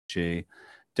chi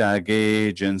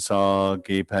dagi jinso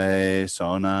gipe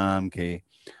sonam ki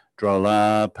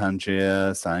drola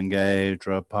panchia sange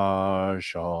drapar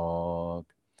shog.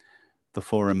 The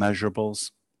four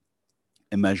immeasurables.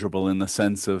 Immeasurable in the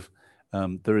sense of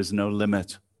there is no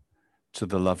limit to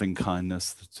the loving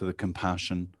kindness, to the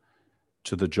compassion,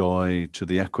 to the joy, to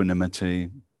the equanimity.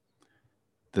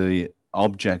 The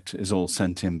object is all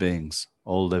sentient beings,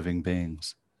 all living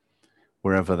beings,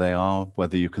 wherever they are,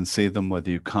 whether you can see them, whether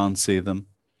you can't see them,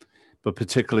 but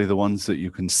particularly the ones that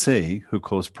you can see who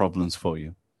cause problems for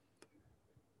you,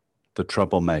 the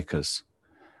troublemakers.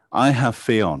 I have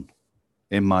Fion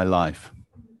in my life.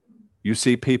 You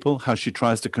see people, how she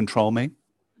tries to control me?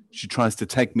 She tries to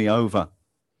take me over.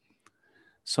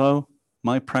 So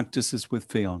my practice is with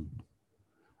Fion.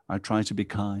 I try to be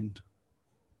kind,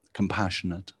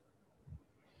 compassionate.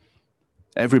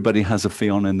 Everybody has a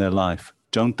Fion in their life,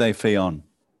 don't they, Fion?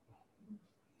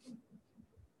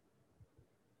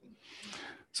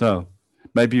 So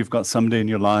maybe you've got somebody in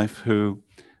your life who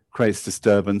creates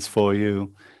disturbance for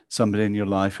you, somebody in your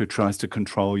life who tries to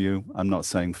control you. I'm not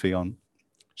saying Fion.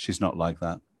 She's not like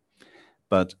that.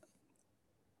 But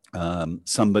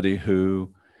somebody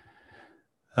who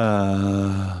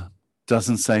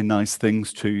doesn't say nice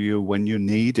things to you when you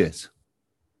need it.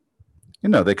 You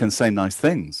know, they can say nice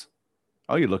things.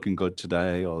 Oh, you're looking good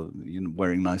today, or you're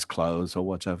wearing nice clothes or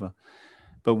whatever.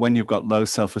 But when you've got low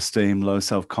self-esteem, low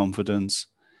self-confidence,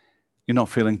 you're not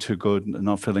feeling too good,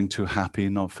 not feeling too happy,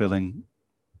 not feeling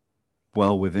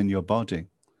well within your body,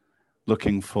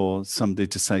 looking for somebody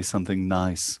to say something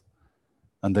nice,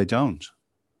 and they don't.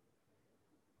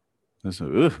 They say,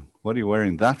 ugh, what are you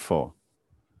wearing that for?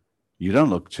 You don't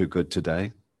look too good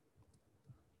today.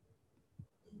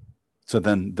 So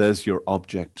then there's your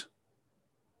object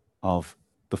of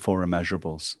the four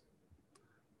immeasurables.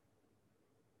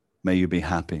 May you be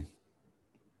happy.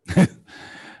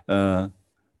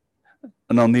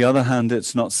 And on the other hand,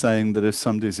 it's not saying that if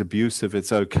somebody's abusive,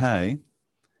 it's okay,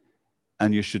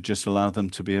 and you should just allow them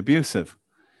to be abusive.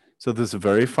 So there's a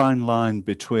very fine line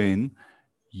between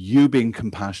you being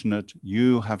compassionate,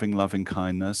 you having loving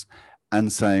kindness,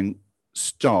 and saying,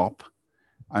 stop,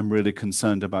 I'm really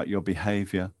concerned about your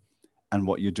behavior and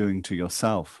what you're doing to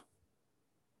yourself,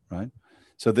 right?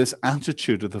 So this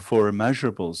attitude of the four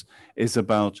immeasurables is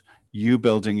about you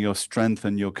building your strength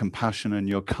and your compassion and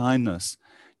your kindness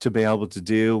to be able to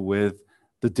deal with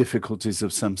the difficulties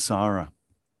of samsara.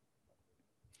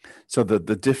 So that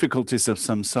the difficulties of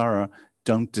samsara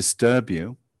don't disturb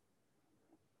you.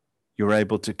 You're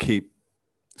able to keep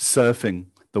surfing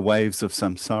the waves of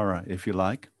samsara, if you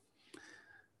like,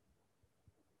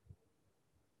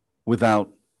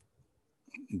 without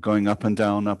going up and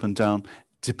down,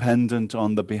 dependent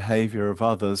on the behavior of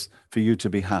others for you to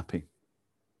be happy.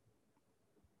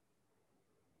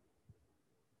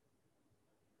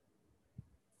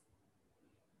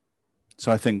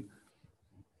 So I think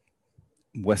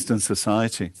Western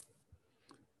society,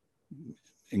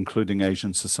 including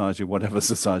Asian society, whatever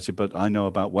society, but I know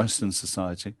about Western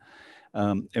society.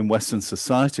 In Western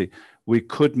society, we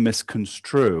could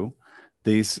misconstrue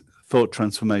these thought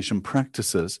transformation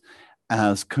practices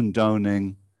as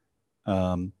condoning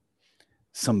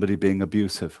somebody being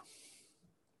abusive.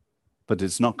 But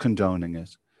it's not condoning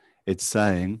it. It's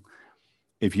saying,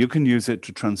 if you can use it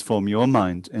to transform your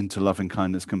mind into loving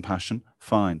kindness, compassion,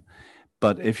 fine.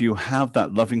 But if you have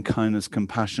that loving kindness,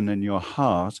 compassion in your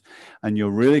heart, and you're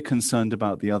really concerned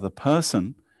about the other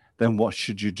person, then what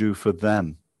should you do for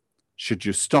them? Should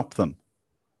you stop them?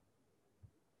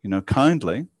 You know,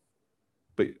 kindly,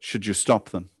 but should you stop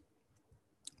them?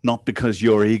 Not because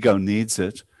your ego needs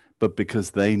it, but because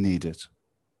they need it.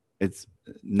 It's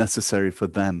necessary for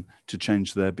them to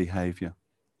change their behavior.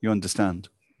 You understand?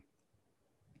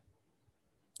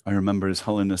 I remember His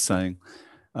Holiness saying,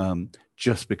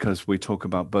 just because we talk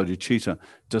about bodhicitta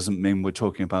doesn't mean we're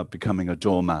talking about becoming a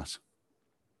doormat.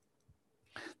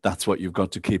 That's what you've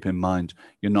got to keep in mind.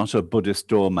 You're not a Buddhist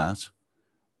doormat,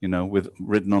 you know, with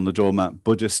written on the doormat,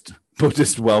 Buddhist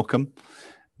welcome.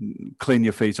 Clean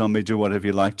your feet on me, do whatever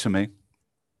you like to me.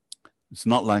 It's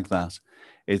not like that.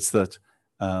 It's that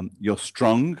you're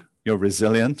strong, you're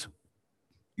resilient,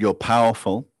 you're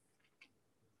powerful.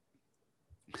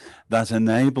 That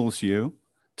enables you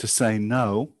to say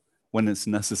no when it's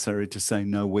necessary to say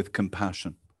no with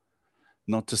compassion,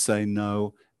 not to say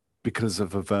no because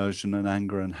of aversion and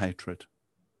anger and hatred.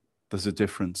 There's a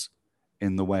difference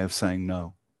in the way of saying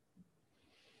no.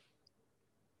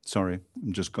 Sorry,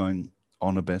 I'm just going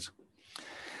on a bit.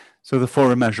 So the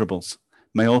four immeasurables.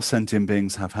 May all sentient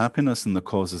beings have happiness and the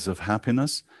causes of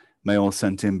happiness. May all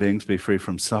sentient beings be free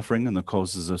from suffering and the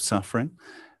causes of suffering.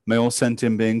 May all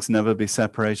sentient beings never be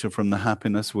separated from the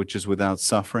happiness which is without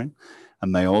suffering,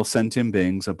 and may all sentient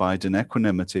beings abide in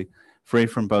equanimity, free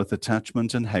from both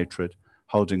attachment and hatred,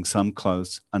 holding some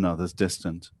close and others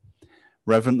distant.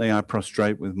 Reverently I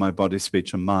prostrate with my body,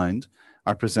 speech, and mind.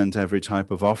 I present every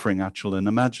type of offering, actual and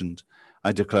imagined.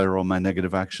 I declare all my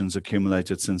negative actions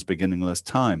accumulated since beginningless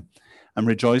time, and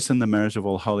rejoice in the merit of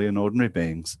all holy and ordinary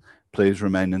beings. Please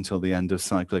remain until the end of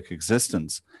cyclic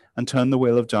existence, and turn the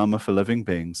wheel of Dharma for living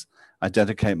beings. I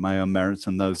dedicate my own merits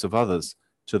and those of others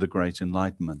to the great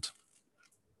enlightenment.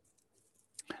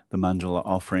 The mandala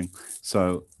offering,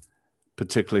 so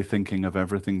particularly thinking of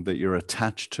everything that you're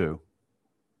attached to,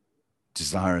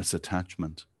 desirous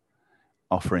attachment,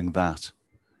 offering that.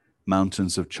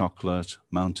 Mountains of chocolate,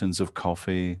 mountains of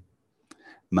coffee,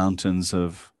 mountains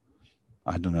of,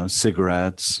 I don't know,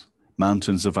 cigarettes,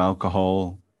 mountains of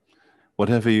alcohol,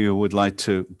 whatever you would like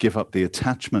to give up the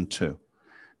attachment to.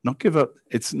 Not give up,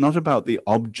 it's not about the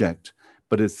object,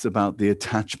 but it's about the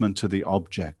attachment to the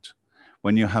object.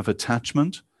 When you have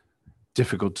attachment,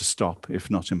 difficult to stop,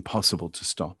 if not impossible to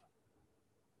stop.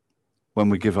 When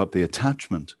we give up the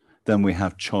attachment, then we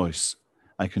have choice.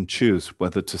 I can choose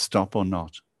whether to stop or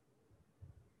not.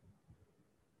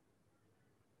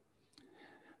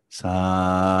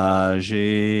 Saji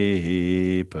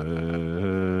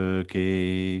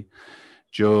Perki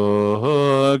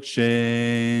Jokshing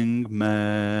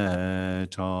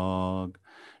Metog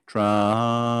Tramri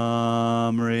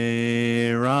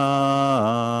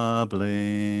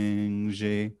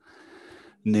Rablingji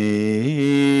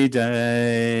Ni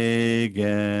Degen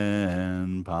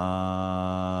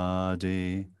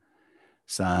Padi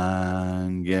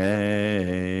Sangye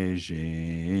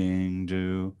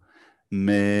Jingdu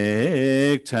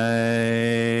Mikte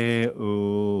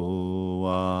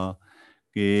Uwa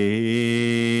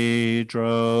Gidro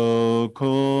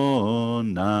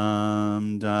Kunamdag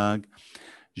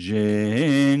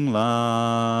Jing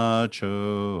La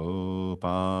Chopar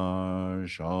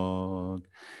Shog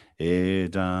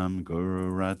Idam Guru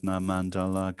Ratna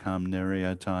Mandala Kam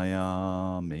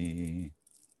Niryatayami.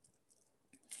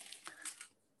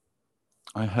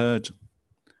 I heard,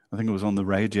 I think it was on the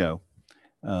radio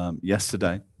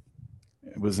yesterday,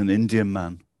 it was an Indian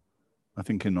man, I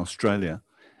think in Australia,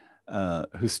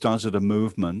 who started a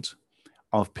movement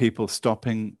of people stop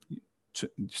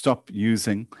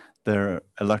using their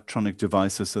electronic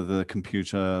devices, so their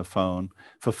computer, phone,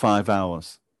 for 5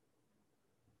 hours.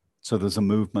 So there's a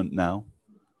movement now,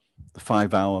 the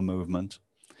 5-hour movement.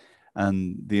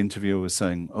 And the interviewer was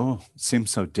saying, oh, it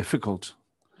seems so difficult.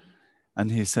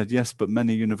 And he said, yes, but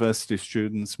many university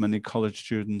students, many college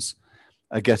students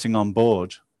are getting on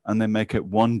board, and they make it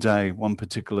one day, one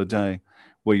particular day,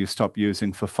 where you stop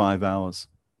using for 5 hours.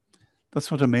 That's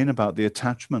what I mean about the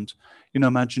attachment. You know,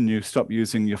 imagine you stop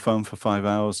using your phone for 5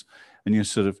 hours and you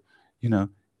sort of, you know,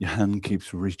 your hand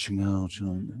keeps reaching out, you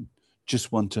know,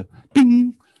 just want to,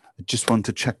 ding, just want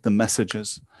to check the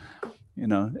messages. You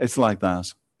know, it's like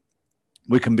that.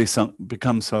 We can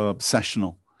become so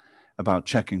obsessional about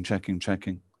checking,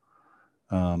 that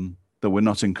we're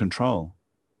not in control.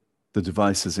 The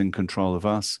device is in control of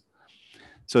us.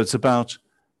 So it's about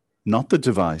not the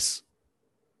device,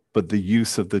 but the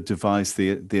use of the device,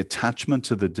 the attachment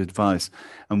to the device.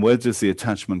 And where does the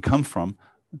attachment come from?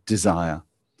 Desire.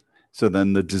 So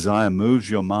then the desire moves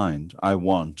your mind. I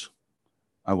want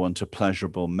a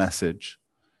pleasurable message.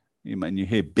 And you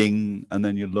hear bing, and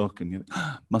then you look and you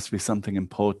must be something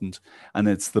important. And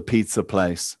it's the pizza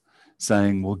place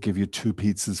saying, we'll give you 2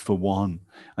 pizzas for 1.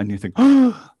 And you think,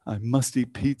 oh, I must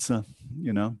eat pizza,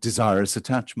 you know, desirous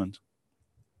attachment.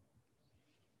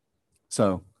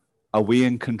 So are we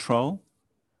in control,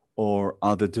 or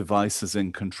are the devices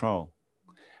in control?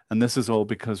 And this is all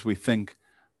because we think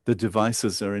the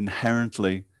devices are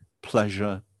inherently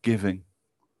pleasure-giving.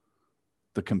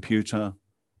 The computer,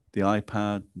 the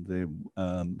iPad, the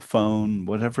phone,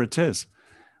 whatever it is.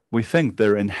 We think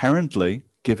they're inherently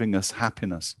giving us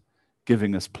happiness,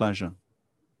 giving us pleasure.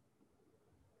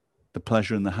 The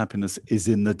pleasure and the happiness is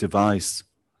in the device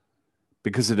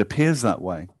because it appears that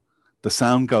way. The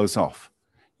sound goes off,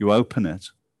 you open it,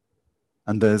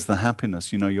 and there's the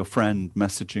happiness. You know, your friend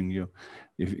messaging you,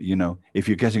 you know, if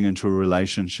you're getting into a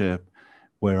relationship,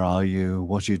 where are you?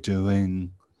 What are you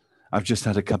doing? I've just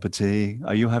had a cup of tea.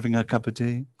 Are you having a cup of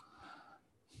tea?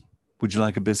 Would you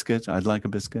like a biscuit? I'd like a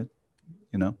biscuit,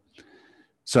 you know.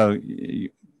 So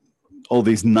all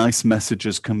these nice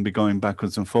messages can be going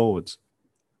backwards and forwards.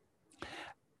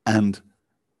 And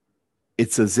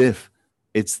it's as if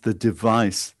it's the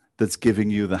device that's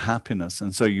giving you the happiness.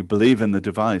 And so you believe in the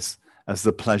device as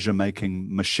the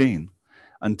pleasure-making machine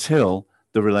until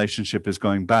the relationship is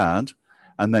going bad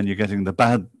And then you're getting the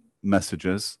bad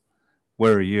messages.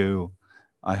 Where are you?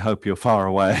 I hope you're far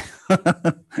away.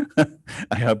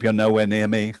 I hope you're nowhere near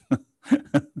me,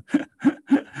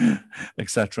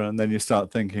 etc. And then you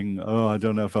start thinking, oh, I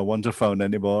don't know if I want a phone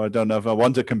anymore. I don't know if I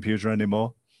want a computer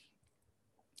anymore.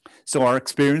 So our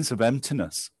experience of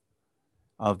emptiness,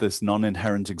 of this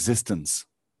non-inherent existence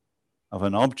of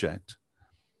an object,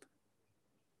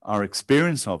 our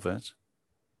experience of it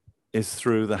is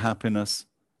through the happiness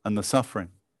and the suffering,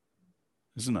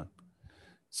 isn't it?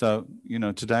 So,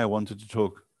 today I wanted to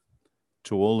talk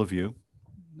to all of you,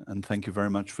 and thank you very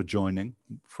much for joining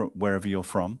from wherever you're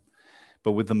from.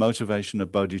 But with the motivation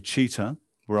of bodhicitta,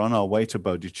 we're on our way to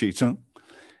bodhicitta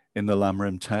in the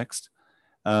Lamrim text,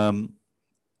 wanting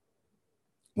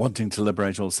to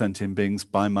liberate all sentient beings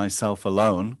by myself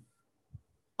alone.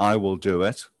 I will do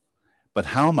it. But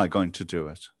how am I going to do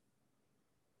it?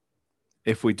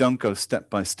 If we don't go step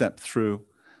by step through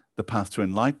the path to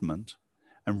enlightenment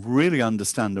and really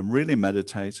understand and really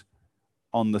meditate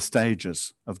on the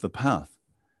stages of the path,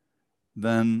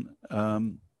 then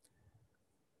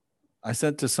I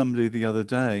said to somebody the other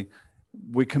day,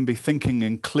 we can be thinking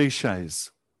in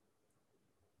cliches.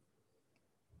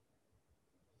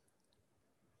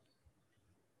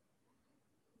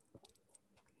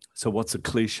 So what's a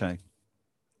cliche?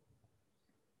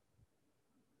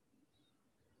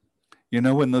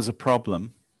 When there's a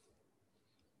problem,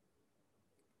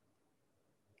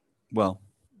 well,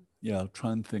 yeah, I'll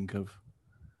try and think of,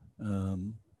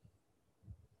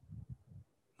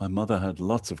 my mother had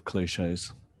lots of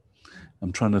cliches.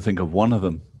 I'm trying to think of one of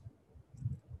them.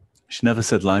 She never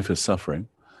said life is suffering,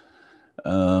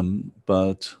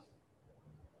 but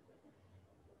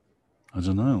I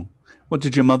don't know. What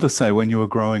did your mother say when you were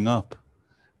growing up?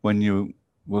 When you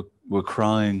were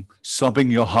crying, sobbing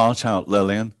your heart out,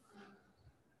 Lillian?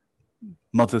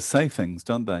 Mothers say things,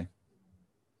 don't they?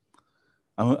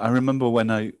 I remember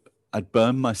when I'd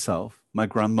burned myself. My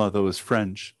grandmother was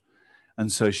French,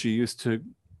 and so she used to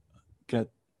get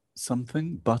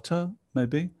something, butter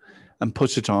maybe, and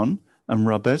put it on and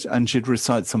rub it, and she'd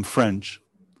recite some French.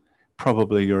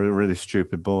 Probably you're a really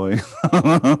stupid boy.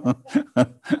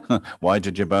 Why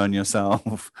did you burn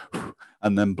yourself?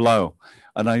 And then blow.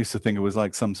 And I used to think it was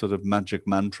like some sort of magic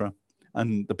mantra,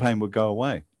 and the pain would go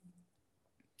away.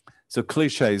 So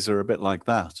cliches are a bit like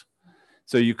that.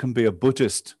 So you can be a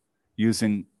Buddhist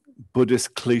using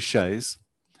Buddhist cliches.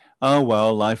 Oh,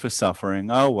 well, life is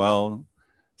suffering. Oh, well,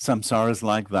 samsara is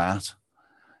like that.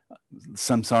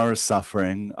 Samsara is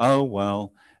suffering. Oh,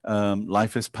 well,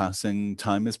 life is passing,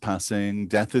 time is passing,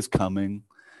 death is coming.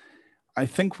 I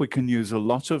think we can use a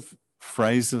lot of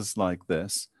phrases like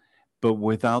this, but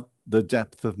without the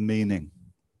depth of meaning.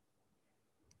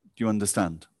 Do you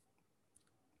understand?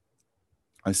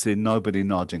 I see nobody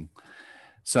nodding.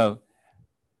 So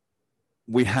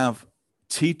we have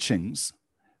teachings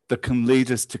that can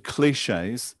lead us to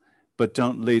cliches, but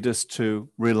don't lead us to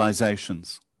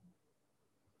realizations.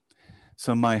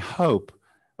 So my hope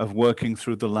of working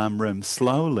through the Lamrim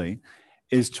slowly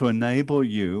is to enable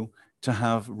you to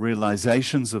have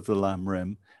realizations of the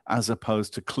Lamrim as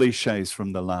opposed to cliches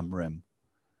from the Lamrim.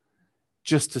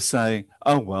 Just to say,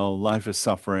 oh, well, life is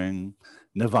suffering,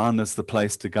 nirvana's the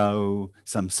place to go,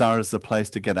 samsara's the place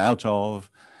to get out of,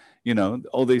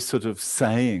 all these sort of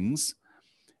sayings.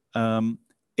 In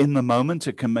the moment,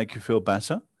 it can make you feel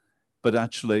better, but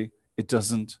actually it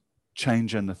doesn't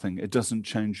change anything. It doesn't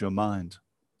change your mind.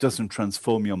 It doesn't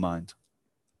transform your mind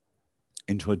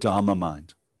into a Dharma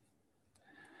mind.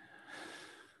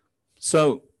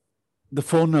 So the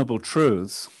Four Noble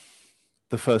Truths,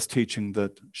 the first teaching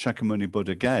that Shakyamuni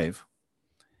Buddha gave,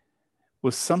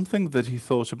 was something that he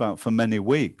thought about for many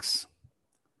weeks.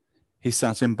 He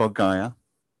sat in Bodh Gaya,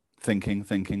 thinking.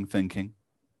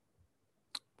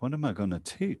 What am I going to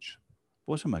teach?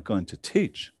 What am I going to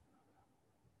teach?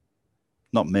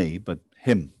 Not me, but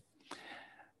him.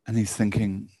 And he's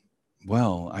thinking,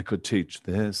 well, I could teach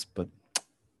this, but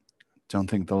don't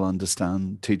think they'll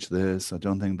understand. Teach this, I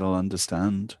don't think they'll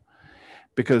understand.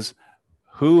 Because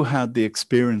who had the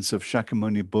experience of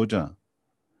Shakyamuni Buddha,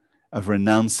 of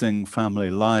renouncing family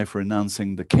life,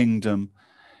 renouncing the kingdom,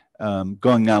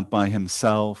 going out by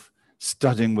himself,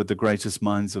 studying with the greatest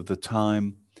minds of the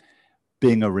time,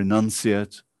 being a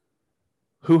renunciate?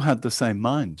 Who had the same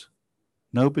mind?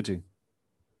 Nobody.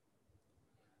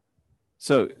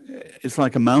 So it's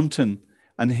like a mountain,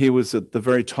 and he was at the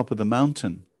very top of the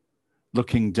mountain,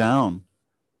 looking down,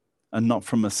 and not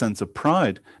from a sense of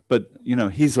pride, but,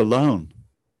 he's alone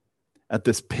at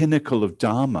this pinnacle of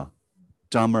Dharma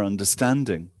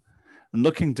understanding, and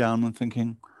looking down and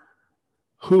thinking,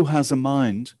 who has a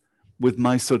mind with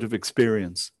my sort of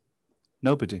experience?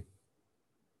 Nobody.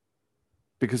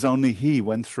 Because only he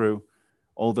went through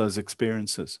all those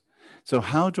experiences. So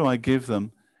how do I give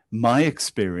them my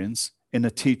experience in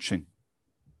a teaching?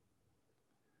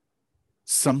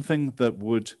 Something that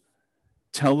would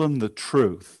tell them the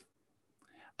truth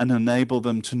and enable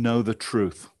them to know the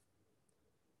truth.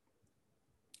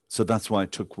 So that's why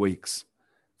it took weeks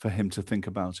for him to think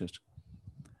about it.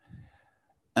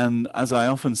 And as I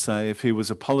often say, if he was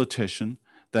a politician,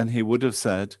 then he would have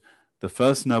said, the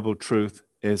first noble truth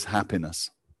is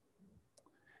happiness.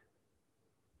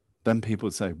 Then people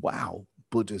would say, wow,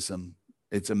 Buddhism,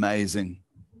 it's amazing.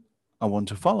 I want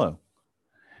to follow.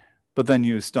 But then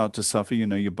you start to suffer,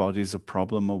 your body's a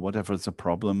problem or whatever is a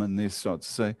problem. And they start to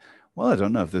say, well, I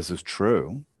don't know if this is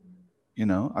true.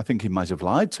 I think he might have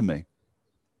lied to me.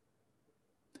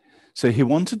 So he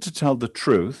wanted to tell the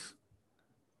truth,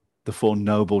 the Four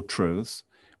Noble Truths.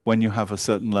 When you have a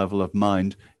certain level of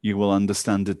mind, you will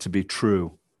understand it to be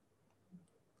true.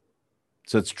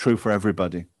 So it's true for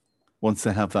everybody once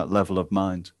they have that level of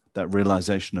mind, that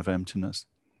realization of emptiness.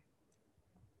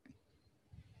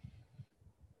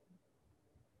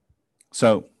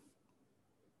 So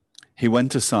he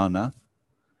went to Sarnath,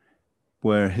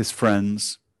 where his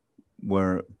friends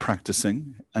were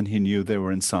practicing, and he knew they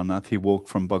were in Sarnath. He walked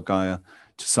from Bodh Gaya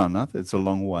to Sarnath. It's a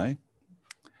long way.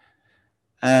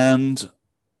 And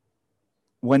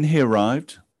when he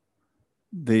arrived,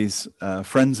 these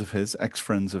friends of his,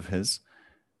 ex-friends of his,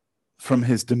 from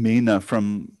his demeanor,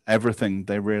 from everything,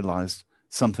 they realized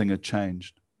something had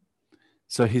changed.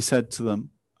 So he said to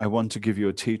them, I want to give you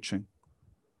a teaching.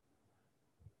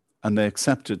 And they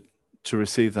accepted to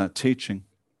receive that teaching.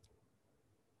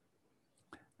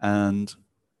 And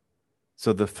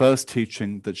so the first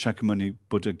teaching that Shakyamuni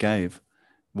Buddha gave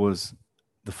was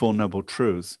the Four Noble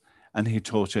Truths, and he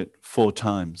taught it 4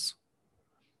 times.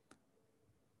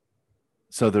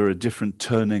 So there are different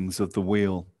turnings of the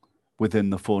wheel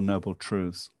within the Four Noble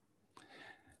Truths.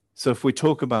 So if we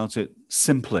talk about it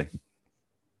simply,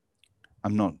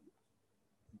 I'm not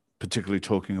particularly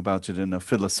talking about it in a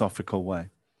philosophical way,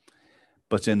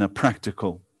 but in a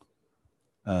practical,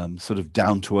 sort of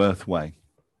down-to-earth way.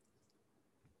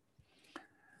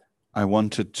 I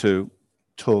wanted to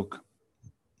talk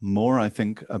more, I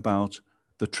think, about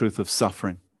the truth of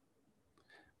suffering,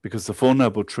 because the Four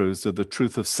Noble Truths are the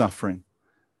truth of suffering,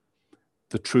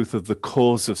 the truth of the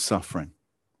cause of suffering.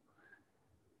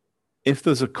 If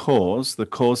there's a cause, the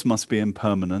cause must be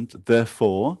impermanent.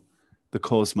 Therefore, the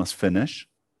cause must finish.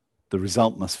 The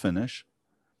result must finish.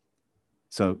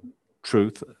 So,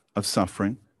 truth of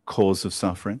suffering, cause of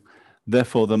suffering.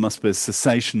 Therefore, there must be a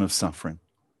cessation of suffering.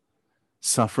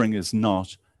 Suffering is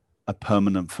not a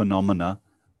permanent phenomena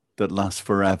that lasts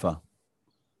forever.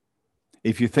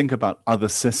 If you think about other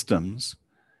systems,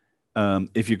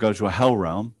 if you go to a hell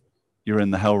realm, you're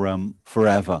in the hell realm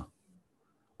forever.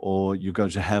 Or you go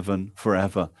to heaven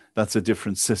forever. That's a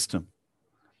different system.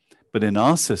 But in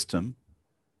our system,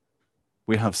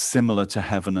 we have similar to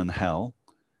heaven and hell,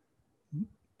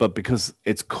 but because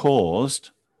it's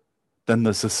caused, then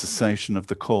there's a cessation of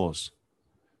the cause.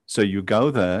 So you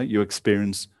go there, you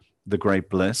experience the great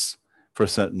bliss for a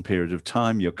certain period of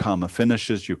time, your karma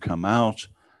finishes, you come out.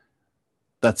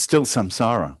 That's still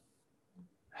samsara.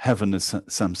 Heaven is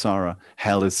samsara,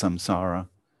 hell is samsara.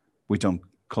 We don't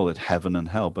call it heaven and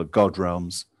hell, but God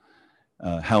realms,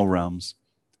 hell realms,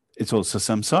 it's also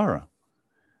samsara.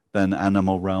 Then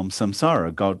animal realm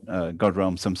samsara, God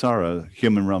realm samsara,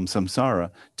 human realm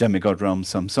samsara, demigod realm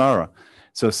samsara.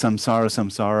 So samsara,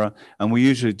 samsara, and we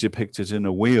usually depict it in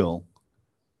a wheel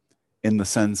in the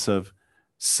sense of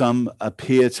some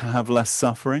appear to have less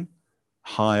suffering,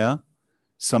 higher,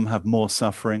 some have more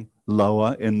suffering,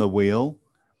 lower in the wheel,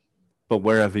 but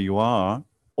wherever you are,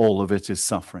 all of it is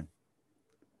suffering.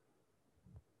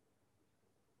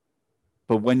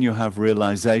 But when you have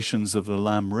realizations of the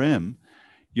Lam Rim,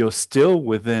 you're still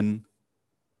within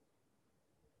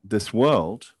this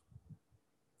world,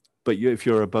 but if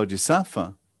you're a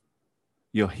bodhisattva,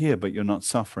 you're here, but you're not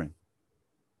suffering.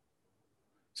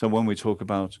 So when we talk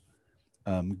about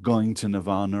going to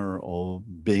nirvana or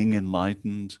being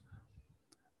enlightened,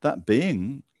 that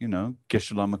being,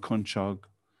 Geshe Lama Kunchog,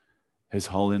 His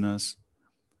Holiness,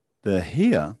 they're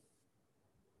here,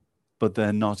 but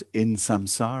they're not in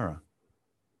samsara,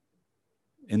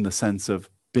 in the sense of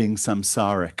being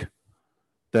samsaric.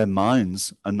 Their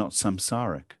minds are not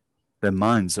samsaric. Their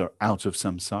minds are out of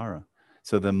samsara.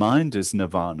 So the mind is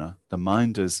nirvana, the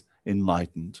mind is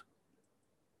enlightened,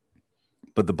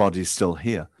 but the body is still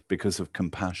here because of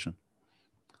compassion.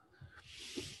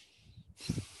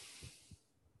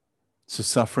 So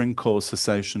suffering, cause,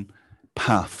 cessation,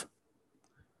 path.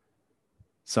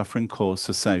 Suffering causes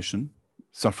cessation.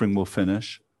 Suffering will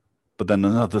finish, but then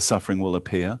another suffering will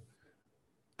appear.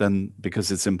 Then,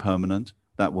 because it's impermanent,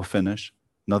 that will finish.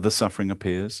 Another suffering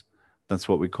appears. That's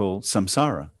what we call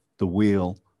samsara, the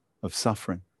wheel of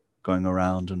suffering, going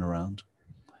around and around.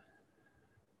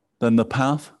 Then the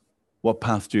path, what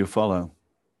path do you follow?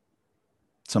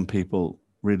 Some people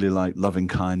really like loving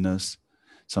kindness.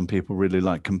 Some people really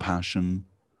like compassion.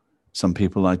 Some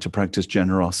people like to practice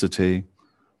generosity.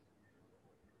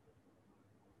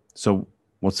 So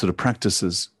what sort of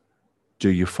practices do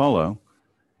you follow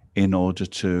in order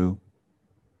to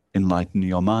enlighten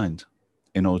your mind,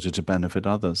 in order to benefit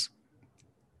others?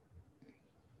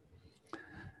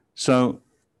 So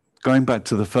going back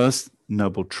to the first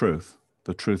noble truth,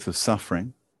 the truth of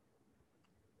suffering,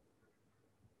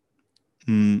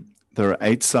 there are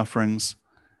 8 sufferings,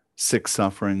 6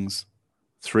 sufferings,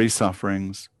 3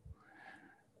 sufferings.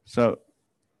 So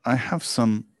I have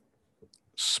some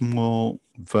small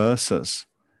verses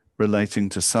relating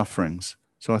to sufferings.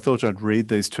 So I thought I'd read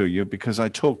these to you because I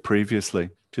talked previously,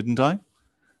 didn't I?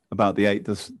 About the 8,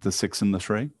 the 6, and the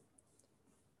 3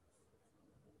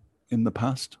 in the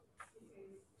past.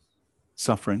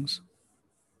 Sufferings.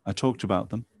 I talked about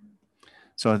them.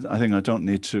 So I think I don't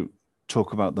need to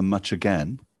talk about them much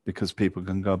again because people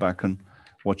can go back and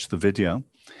watch the video.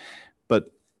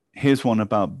 But here's one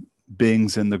about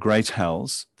beings in the great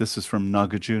hells. This is from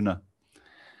Nagarjuna.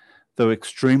 Though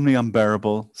extremely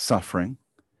unbearable suffering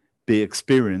be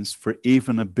experienced for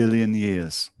even 1 billion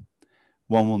years,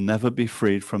 one will never be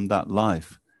freed from that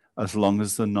life as long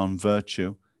as the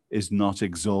non-virtue is not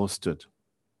exhausted.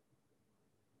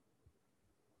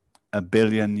 1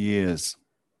 billion years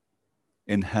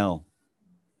in hell.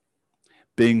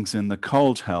 Beings in the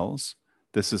cold hells,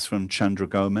 this is from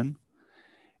Chandragomin,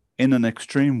 in an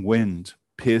extreme wind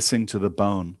piercing to the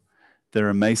bone, their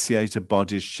emaciated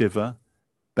bodies shiver,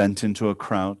 bent into a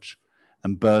crouch,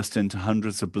 and burst into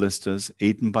hundreds of blisters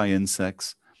eaten by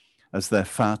insects as their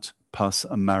fat, pus,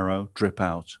 and marrow drip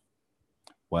out.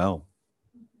 Well,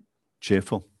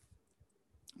 cheerful.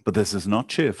 But this is not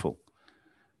cheerful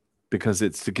because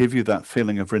it's to give you that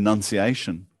feeling of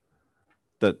renunciation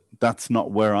that that's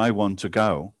not where I want to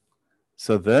go.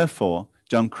 So therefore,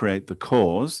 don't create the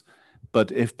cause.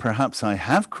 But if perhaps I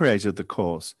have created the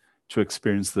cause to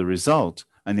experience the result,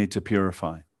 I need to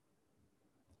purify.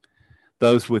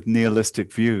 Those with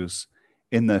nihilistic views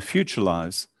in their future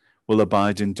lives will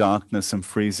abide in darkness and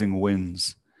freezing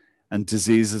winds, and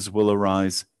diseases will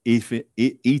arise,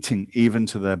 eating even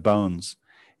to their bones.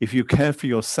 If you care for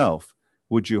yourself,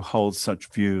 would you hold such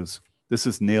views? This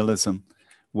is nihilism,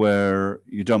 where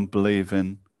you don't believe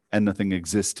in anything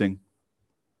existing.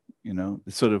 You know,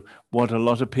 it's sort of what a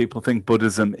lot of people think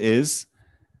Buddhism is,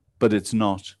 but it's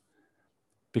not.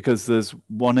 Because there's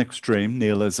one extreme,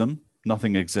 nihilism,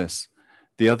 nothing exists.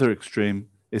 The other extreme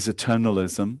is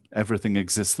eternalism, everything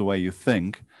exists the way you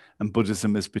think, and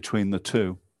Buddhism is between the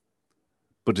two.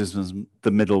 Buddhism is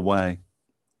the middle way.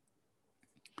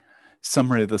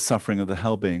 Summary of the suffering of the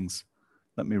hell beings.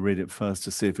 Let me read it first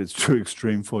to see if it's too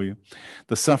extreme for you.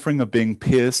 The suffering of being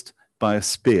pierced by a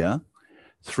spear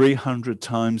 300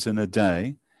 times in a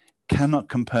day cannot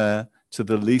compare to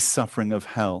the least suffering of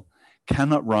hell,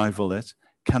 cannot rival it,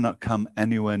 cannot come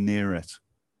anywhere near it.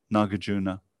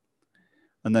 Nagarjuna.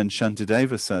 And then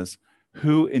Shantideva says,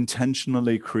 who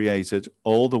intentionally created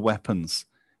all the weapons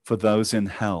for those in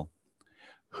hell?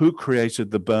 Who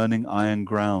created the burning iron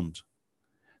ground?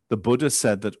 The Buddha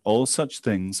said that all such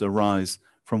things arise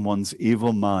from one's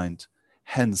evil mind.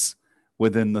 Hence,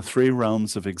 within the 3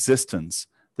 realms of existence,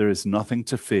 there is nothing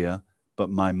to fear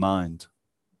but my mind.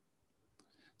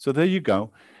 So there you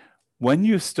go. When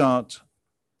you start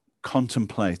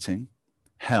contemplating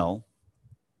hell,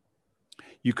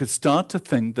 you could start to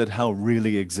think that hell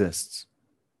really exists.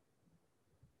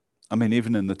 I mean,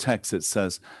 even in the text it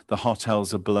says the hot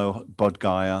hells are below Bodh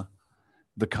Gaya,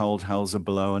 the cold hells are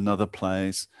below another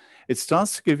place. It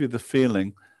starts to give you the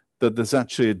feeling that there's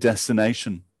actually a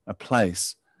destination, a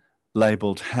place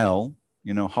labeled hell.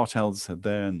 You know, hot hells are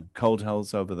there and cold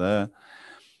hells over there.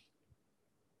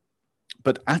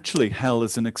 But actually, hell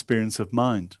is an experience of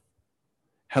mind.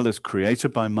 Hell is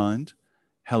created by mind.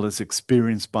 Hell is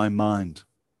experienced by mind.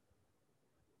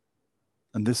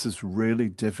 And this is really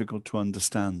difficult to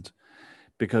understand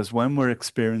because when we're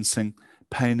experiencing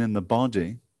pain in the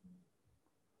body,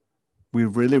 we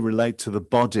really relate to the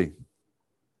body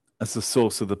as the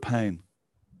source of the pain,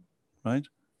 right?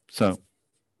 So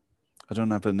I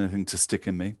don't have anything to stick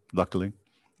in me, luckily.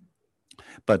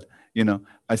 But, you know,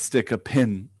 I stick a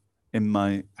pin in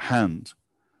my hand.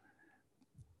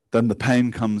 Then the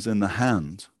pain comes in the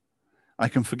hand. I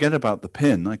can forget about the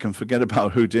pin, I can forget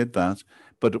about who did that,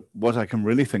 but what I can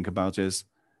really think about is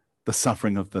the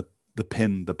suffering of the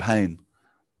pin, the pain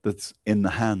that's in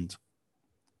the hand.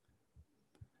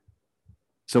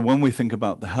 So when we think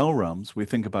about the hell realms, we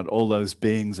think about all those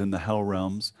beings in the hell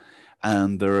realms,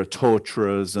 and there are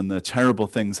torturers and there are terrible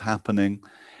things happening,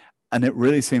 and it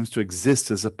really seems to exist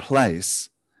as a place.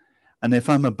 And if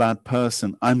I'm a bad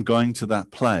person, I'm going to that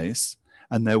place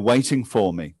and they're waiting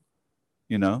for me.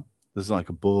 You know, there's like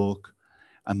a book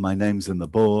and my name's in the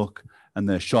book and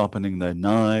they're sharpening their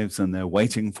knives and they're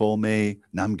waiting for me.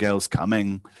 Namgyal's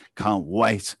coming, can't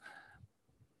wait.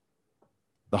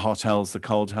 The hot hells, the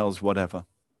cold hells, whatever.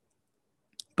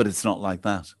 But it's not like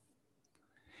that.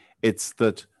 It's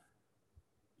that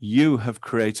you have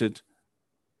created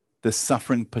the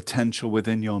suffering potential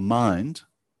within your mind.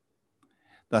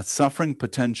 That suffering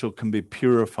potential can be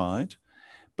purified,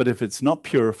 but if it's not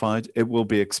purified, it will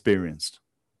be experienced.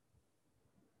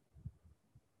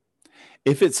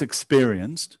 If it's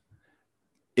experienced,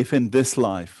 if in this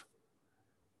life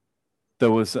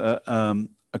there was a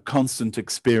constant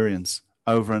experience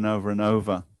over and over and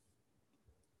over,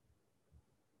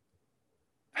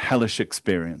 hellish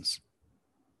experience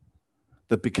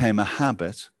that became a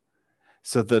habit,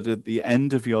 so that at the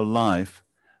end of your life,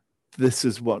 this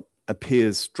is what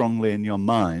appears strongly in your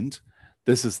mind,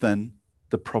 this is then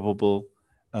the probable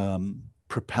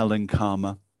propelling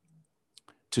karma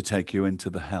to take you into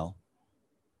the hell.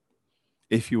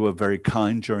 If you were very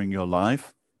kind during your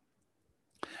life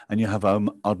and you have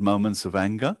odd moments of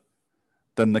anger,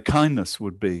 then the kindness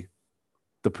would be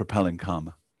the propelling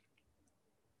karma.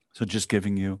 So just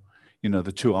giving you,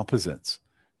 the two opposites,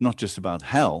 not just about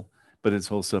hell, but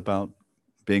it's also about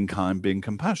being kind, being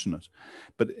compassionate.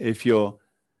 But if your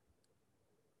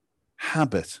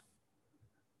habit,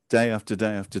 day after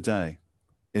day after day,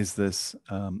 is this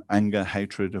anger,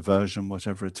 hatred, aversion,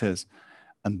 whatever it is,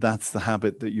 and that's the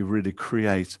habit that you really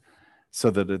create, so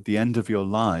that at the end of your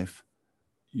life,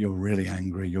 you're really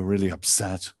angry, you're really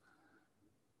upset,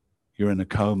 you're in a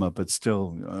coma, but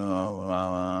still,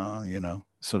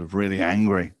 sort of really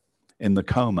angry in the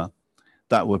coma,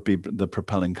 that would be the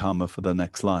propelling karma for the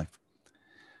next life.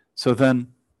 So then,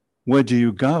 where do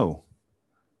you go?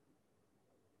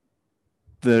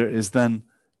 There is then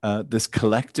this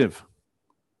collective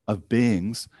of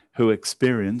beings who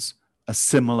experience a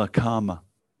similar karma.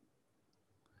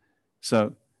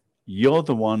 So you're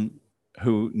the one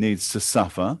who needs to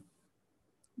suffer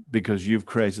because you've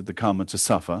created the karma to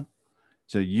suffer.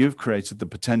 So you've created the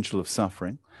potential of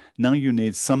suffering. Now you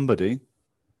need somebody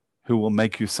who will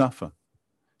make you suffer.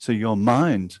 So your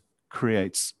mind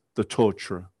creates the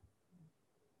torturer.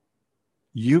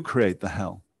 You create the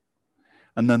hell.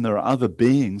 And then there are other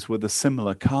beings with a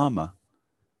similar karma.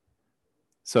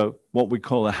 So what we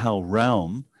call a hell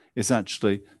realm is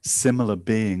actually similar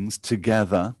beings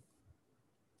together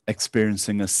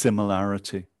experiencing a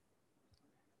similarity.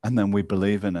 And then we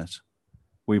believe in it.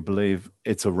 We believe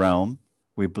it's a realm.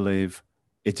 We believe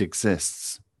it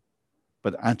exists.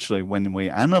 But actually, when we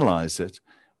analyze it,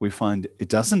 we find it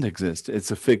doesn't exist. It's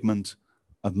a figment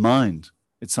of mind.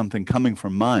 It's something coming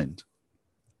from mind.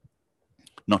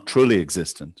 Not truly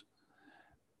existent,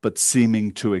 but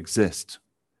seeming to exist,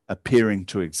 appearing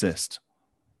to exist.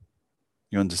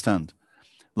 You understand?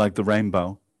 Like the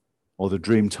rainbow or the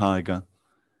dream tiger,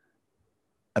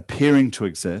 appearing to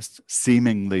exist,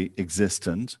 seemingly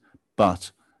existent,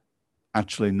 but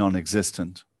actually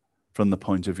non-existent from the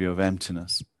point of view of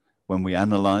emptiness. When we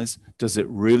analyze, does it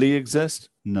really exist?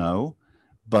 No,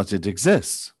 but it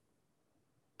exists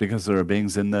because there are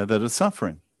beings in there that are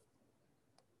suffering.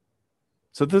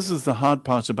 So this is the hard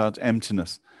part about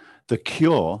emptiness. The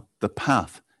cure, the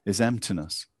path, is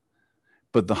emptiness.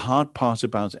 But the hard part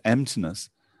about emptiness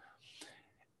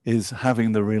is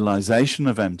having the realization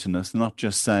of emptiness, not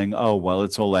just saying, oh, well,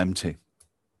 it's all empty.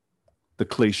 The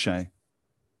cliche.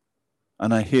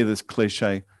 And I hear this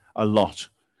cliche a lot,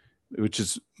 which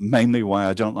is mainly why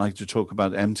I don't like to talk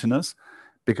about emptiness,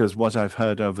 because what I've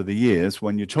heard over the years,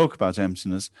 when you talk about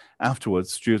emptiness,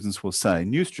 afterwards students will say,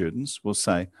 new students will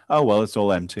say, oh, well, it's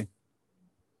all empty.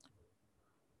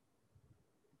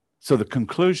 So the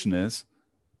conclusion is,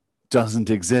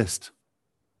 doesn't exist.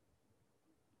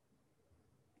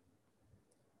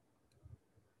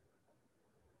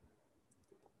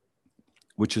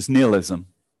 Which is nihilism.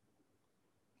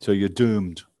 So you're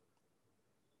doomed.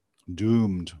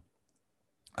 Doomed,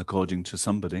 according to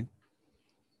somebody.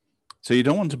 So you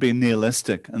don't want to be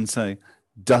nihilistic and say,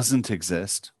 doesn't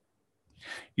exist.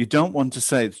 You don't want to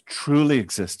say it's truly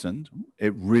existent,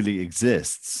 it really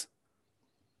exists,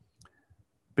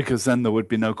 because then there would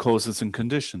be no causes and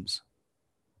conditions.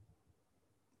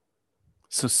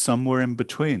 So somewhere in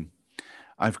between,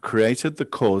 I've created the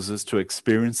causes to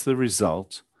experience the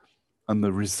result, and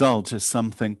the result is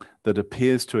something that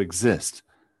appears to exist,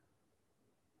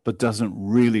 but doesn't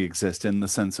really exist in the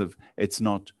sense of it's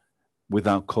not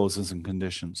without causes and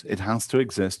conditions. It has to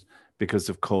exist because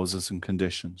of causes and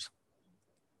conditions.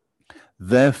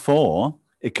 Therefore,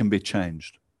 it can be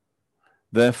changed.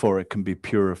 Therefore, it can be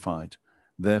purified.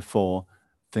 Therefore,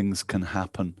 things can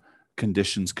happen,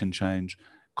 conditions can change,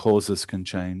 causes can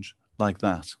change, like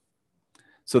that.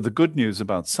 So the good news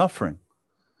about suffering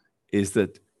is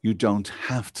that you don't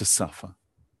have to suffer.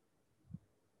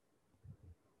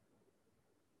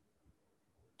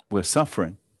 We're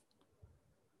suffering,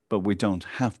 but we don't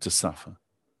have to suffer.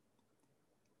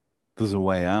 There's a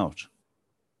way out.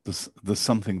 There's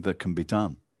something that can be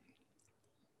done.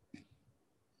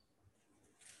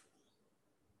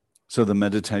 So the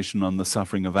meditation on the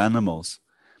suffering of animals,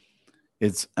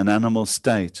 it's an animal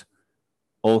state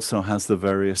also has the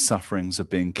various sufferings of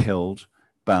being killed,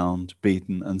 bound,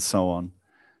 beaten, and so on.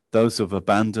 Those who have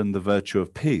abandoned the virtue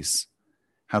of peace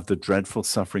have the dreadful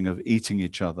suffering of eating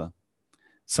each other.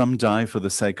 Some die for the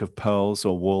sake of pearls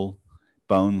or wool,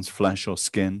 bones, flesh, or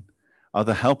skin.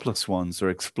 Other helpless ones are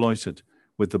exploited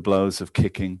with the blows of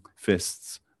kicking,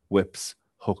 fists, whips,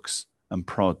 hooks, and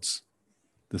prods.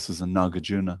 This is a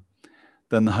Nagarjuna.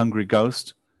 Then the hungry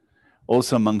ghost.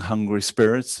 Also among hungry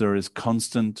spirits, there is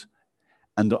constant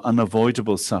and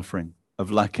unavoidable suffering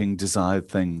of lacking desired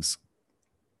things.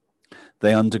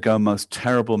 They undergo most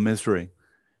terrible misery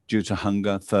due to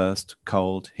hunger, thirst,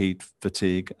 cold, heat,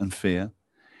 fatigue, and fear.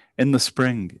 In the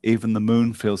spring, even the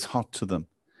moon feels hot to them,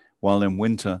 while in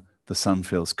winter, the sun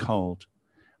feels cold.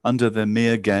 Under their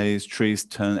mere gaze, trees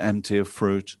turn empty of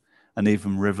fruit, and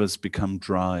even rivers become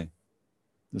dry.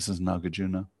 This is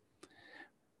Nagarjuna.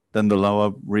 Then the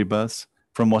lower rebirths.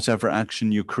 From whatever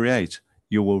action you create,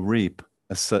 you will reap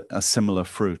a similar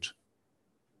fruit.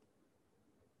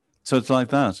 So it's like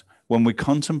that. When we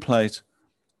contemplate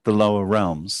the lower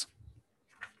realms,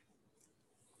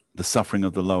 the suffering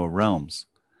of the lower realms,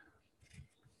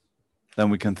 then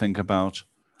we can think about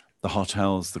the hot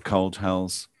hells, the cold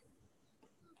hells,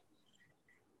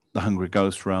 the hungry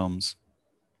ghost realms,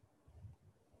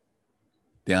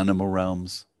 the animal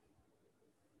realms,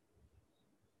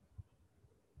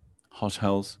 hot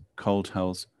hells, cold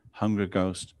hells, hungry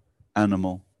ghost,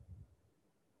 animal.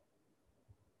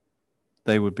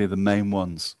 They would be the main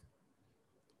ones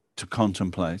to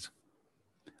contemplate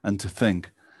and to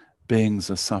think. Beings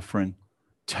are suffering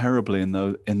terribly in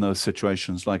those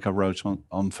situations. Like I wrote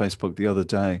on Facebook the other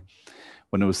day,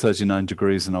 when it was 39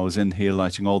 degrees and I was in here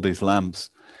lighting all these lamps,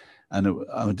 and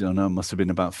I don't know, it must have been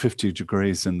about 50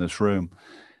 degrees in this room.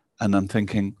 And I'm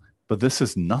thinking, but this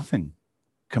is nothing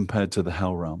compared to the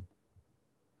hell realm.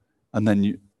 And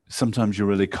then sometimes you're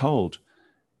really cold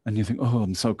and you think, oh,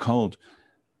 I'm so cold.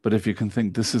 But if you can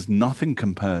think, this is nothing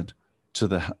compared to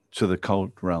the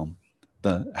cold realm,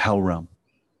 the hell realm.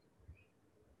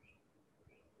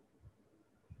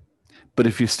 But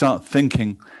if you start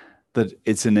thinking that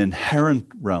it's an inherent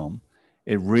realm,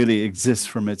 it really exists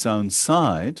from its own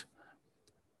side,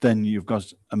 then you've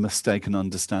got a mistaken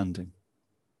understanding.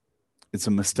 It's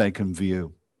a mistaken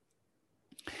view.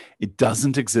 It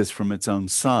doesn't exist from its own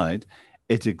side.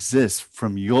 It exists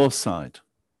from your side.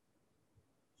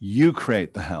 You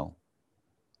create the hell.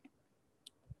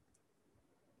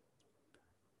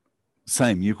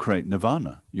 Same, you create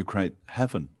nirvana. You create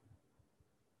heaven.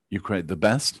 You create the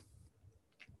best.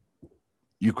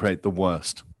 You create the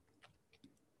worst.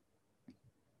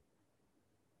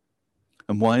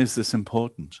 And why is this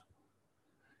important?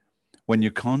 When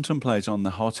you contemplate on the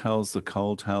hot hells, the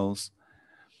cold hells,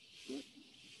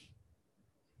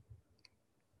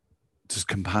 does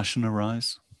compassion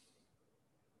arise?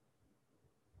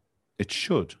 It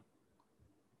should,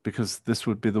 because this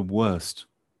would be the worst.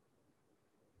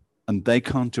 And they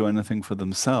can't do anything for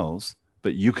themselves,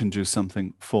 but you can do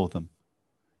something for them.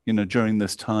 You know, during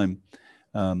this time,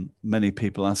 many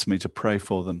people ask me to pray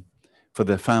for them, for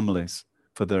their families,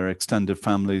 for their extended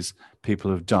families.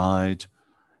 People have died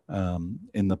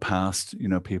in the past, you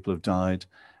know, people have died,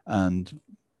 and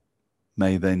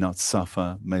may they not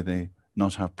suffer, may they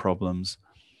not have problems.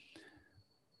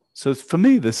 So for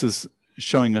me, this is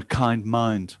showing a kind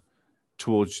mind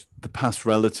towards the past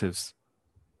relatives,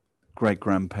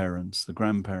 great-grandparents, the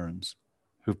grandparents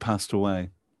who've passed away.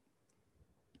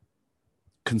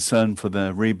 Concern for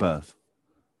their rebirth.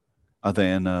 Are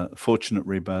they in a fortunate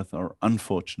rebirth or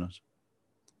unfortunate?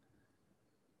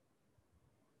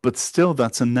 But still,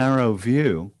 that's a narrow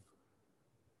view,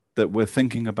 that we're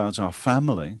thinking about our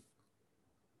family,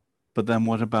 but then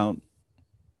what about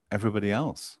everybody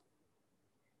else?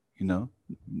 You know,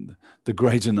 the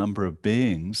greater number of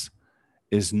beings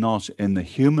is not in the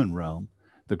human realm.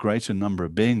 The greater number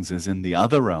of beings is in the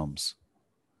other realms,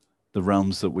 the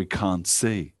realms that we can't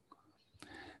see.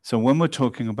 So when we're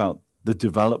talking about the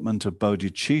development of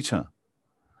bodhicitta,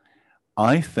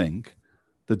 I think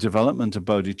the development of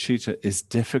bodhicitta is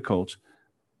difficult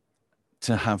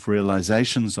to have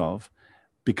realizations of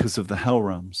because of the hell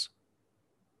realms,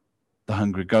 the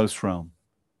hungry ghost realm.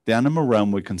 The animal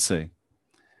realm we can see,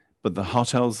 but the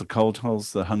hot hells, the cold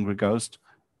hells, the hungry ghost,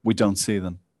 we don't see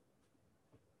them.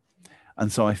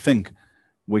 And so I think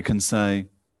we can say,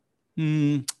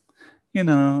 you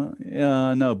know, yeah,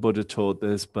 I know Buddha taught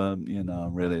this, but, you know,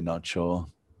 I'm really not sure.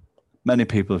 Many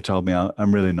people have told me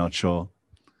I'm really not sure.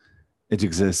 It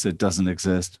exists, it doesn't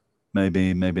exist.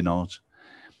 Maybe, maybe not.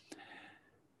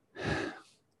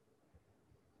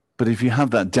 But if you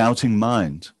have that doubting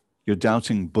mind, you're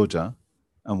doubting Buddha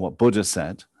and what Buddha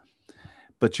said,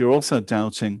 but you're also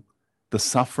doubting the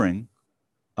suffering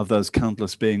of those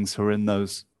countless beings who are in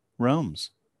those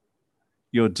realms.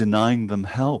 You're denying them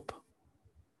help,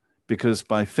 because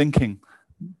by thinking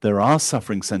there are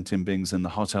suffering sentient beings in the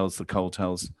hot hells, the cold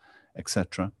hells,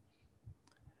 etc.,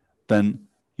 then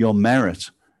your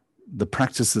merit, the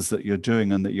practices that you're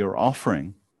doing and that you're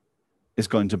offering, is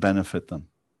going to benefit them.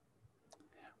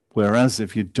 Whereas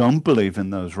if you don't believe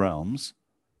in those realms,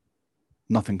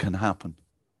 nothing can happen.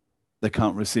 They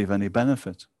can't receive any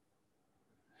benefit.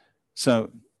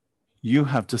 So you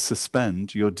have to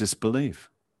suspend your disbelief.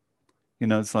 You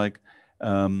know, it's like,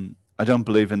 I don't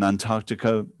believe in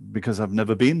Antarctica because I've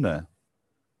never been there.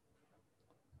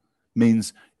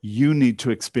 Means you need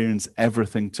to experience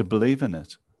everything to believe in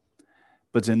it.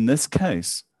 But in this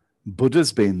case,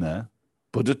 Buddha's been there,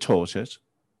 Buddha taught it.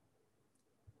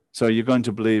 So you're going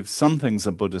to believe some things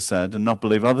that Buddha said and not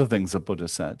believe other things that Buddha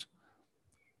said.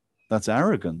 That's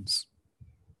arrogance,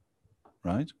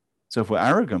 right? So if we're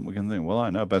arrogant, we can think, well, I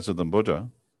know better than Buddha.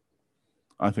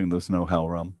 I think there's no hell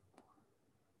realm.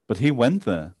 But he went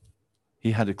there.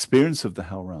 He had experience of the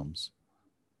hell realms.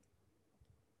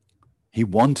 He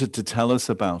wanted to tell us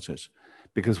about it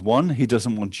because, one, he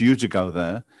doesn't want you to go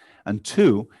there, and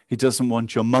two, he doesn't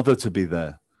want your mother to be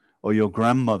there, or your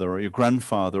grandmother, or your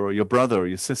grandfather, or your brother, or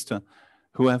your sister,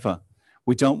 whoever.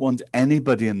 We don't want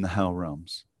anybody in the hell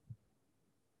realms.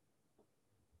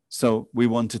 So we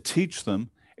want to teach them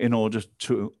in order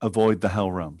to avoid the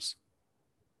hell realms.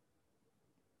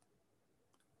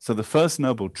 So the first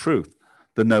noble truth,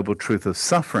 the noble truth of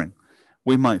suffering,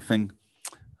 we might think,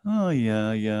 oh,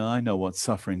 yeah, I know what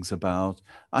suffering's about.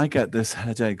 I get this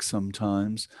headache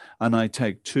sometimes, and I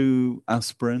take 2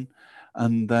 aspirin,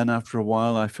 and then after a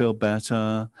while I feel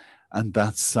better, and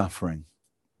that's suffering.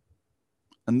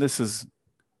 And this is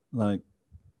like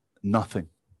nothing.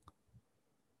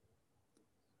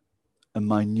 A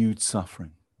minute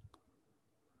suffering.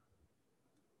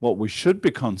 What we should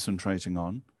be concentrating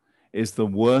on is the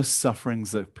worst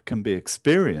sufferings that can be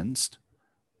experienced,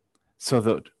 so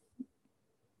that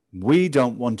we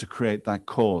don't want to create that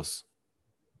cause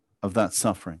of that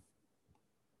suffering,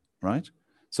 right?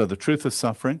 So the truth of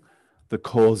suffering, the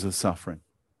cause of suffering.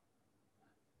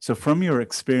 So from your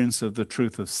experience of the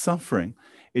truth of suffering,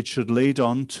 it should lead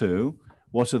on to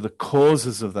what are the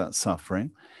causes of that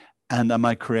suffering, and am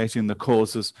I creating the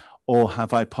causes, or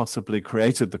have I possibly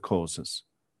created the causes?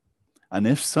 And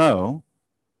if so,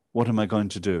 what am I going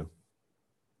to do?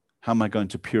 How am I going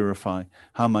to purify?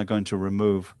 How am I going to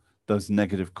remove those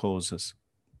negative causes?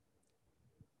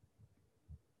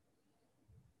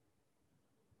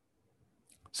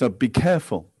 So be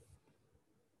careful.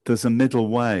 There's a middle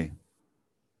way.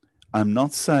 I'm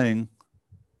not saying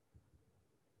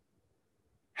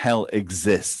hell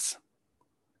exists.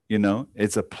 You know,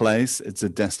 it's a place, it's a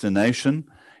destination.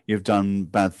 You've done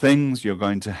bad things, you're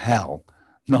going to hell.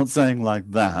 Not saying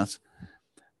like that.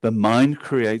 The mind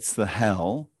creates the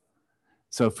hell.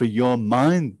 So for your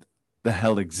mind, the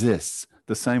hell exists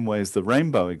the same way as the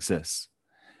rainbow exists.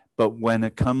 But when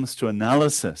it comes to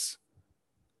analysis,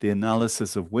 the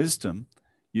analysis of wisdom,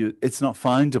 it's not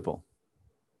findable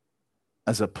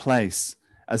as a place,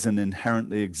 as an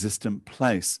inherently existent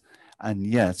place. And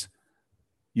yet,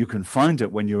 you can find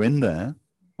it when you're in there.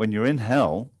 When you're in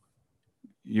hell,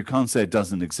 you can't say it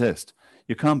doesn't exist.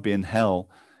 You can't be in hell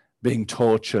being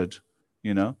tortured,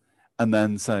 you know, and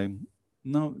then say,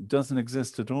 no, it doesn't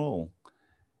exist at all.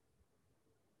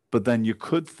 But then you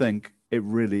could think it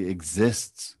really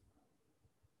exists.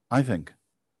 I think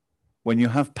when you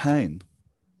have pain,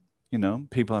 you know,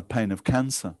 people have pain of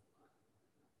cancer,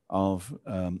 of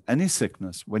any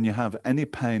sickness. When you have any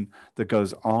pain that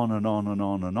goes on and on and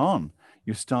on and on,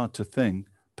 you start to think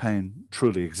pain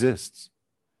truly exists.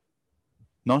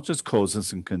 Not just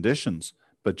causes and conditions,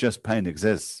 but just pain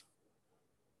exists.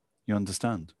 You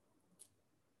understand?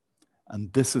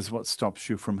 And this is what stops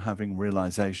you from having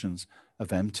realizations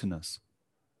of emptiness.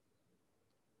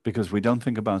 Because we don't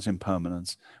think about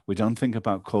impermanence. We don't think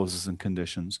about causes and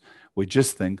conditions. We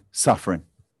just think suffering.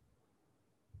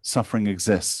 Suffering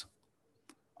exists.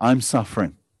 I'm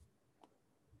suffering.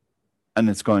 And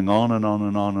it's going on and on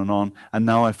and on and on. And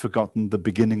now I've forgotten the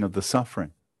beginning of the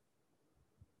suffering.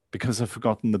 Because I've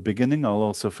forgotten the beginning, I'll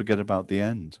also forget about the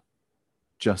end.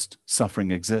 Just suffering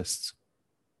exists.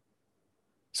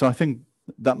 So I think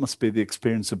that must be the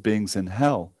experience of beings in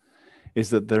hell, is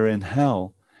that they're in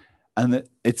hell and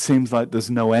it seems like there's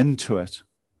no end to it.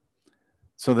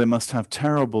 So they must have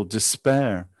terrible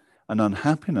despair and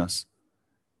unhappiness,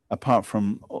 apart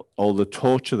from all the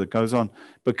torture that goes on.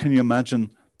 But can you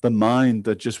imagine the mind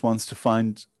that just wants to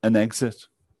find an exit,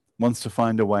 wants to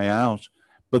find a way out,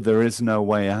 but there is no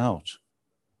way out?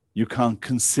 You can't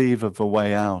conceive of a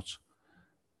way out.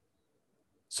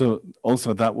 So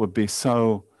also that would be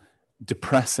so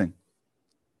depressing,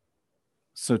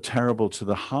 so terrible to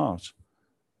the heart,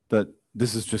 that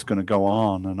this is just going to go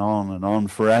on and on and on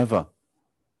forever.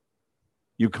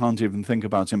 You can't even think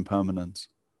about impermanence.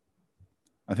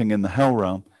 I think in the hell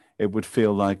realm, it would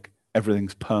feel like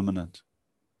everything's permanent.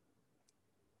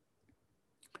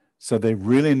 So they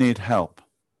really need help.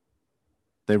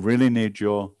 They really need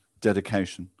your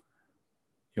dedication,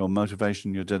 your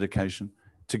motivation, your dedication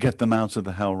to get them out of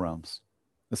the hell realms,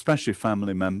 especially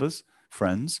family members,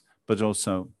 friends, but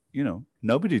also, you know,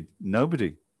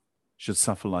 nobody should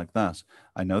suffer like that.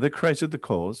 I know they created the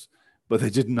cause, but they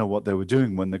didn't know what they were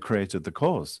doing when they created the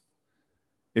cause.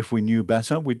 If we knew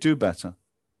better, we'd do better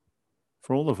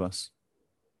for all of us.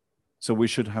 So we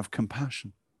should have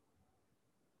compassion.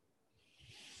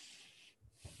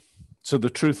 So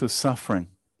the truth of suffering,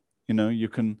 you know, you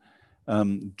can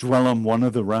dwell on one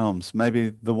of the realms,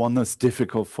 maybe the one that's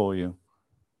difficult for you.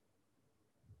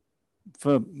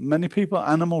 For many people,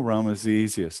 animal realm is the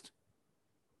easiest.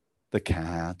 The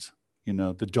cat, you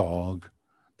know, the dog,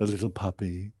 the little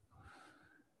puppy.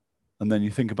 And then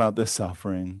you think about their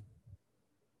suffering.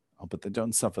 Oh, but they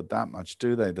don't suffer that much,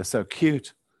 do they? They're so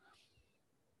cute.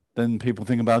 Then people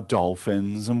think about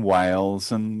dolphins and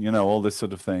whales and, you know, all this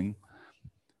sort of thing.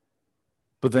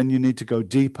 But then you need to go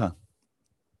deeper.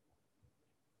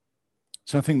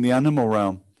 So I think the animal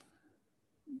realm,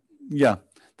 yeah,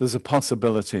 there's a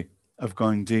possibility of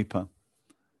going deeper.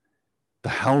 The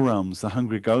hell realms, the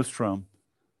hungry ghost realm,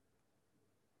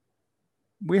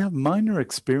 we have minor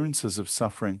experiences of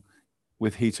suffering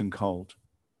with heat and cold,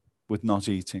 with not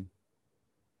eating.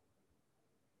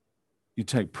 You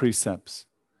take precepts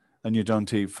and you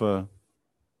don't eat for a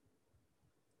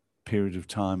period of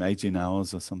time, 18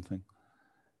 hours or something.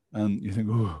 And you think,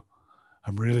 oh,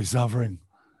 I'm really suffering.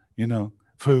 You know,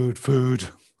 food,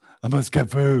 I must get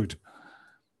food.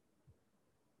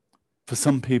 For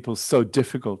some people, so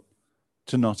difficult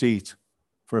to not eat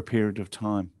for a period of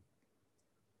time.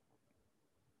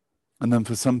 And then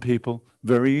for some people,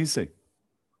 very easy.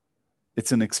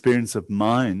 It's an experience of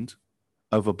mind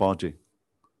over body.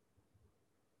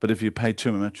 But if you pay put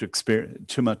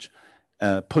too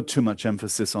much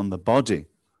emphasis on the body,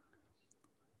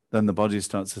 then the body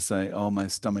starts to say, oh, my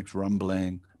stomach's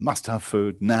rumbling, must have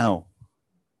food now.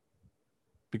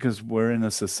 Because we're in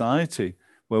a society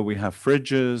where we have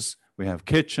fridges, we have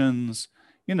kitchens.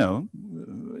 You know,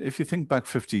 if you think back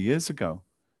 50 years ago,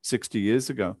 60 years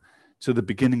ago, to the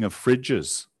beginning of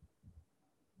fridges,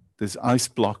 this ice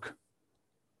block,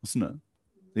 wasn't it?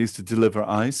 They used to deliver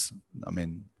ice. I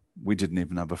mean, we didn't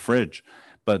even have a fridge,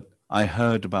 but I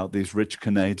heard about these rich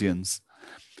Canadians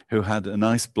who had an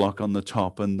ice block on the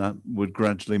top and that would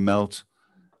gradually melt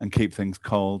and keep things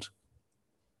cold.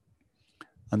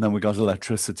 And then we got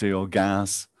electricity or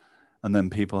gas, and then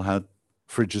people had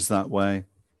fridges that way.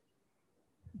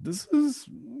 This is,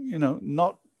 you know,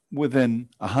 not within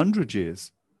 100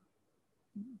 years,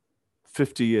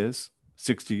 50 years,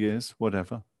 60 years,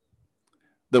 whatever,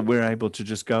 that we're able to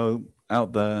just go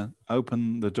out there,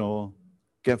 open the door,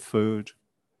 get food.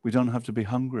 We don't have to be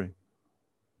hungry.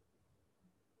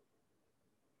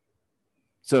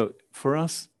 So for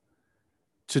us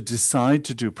to decide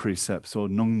to do precepts or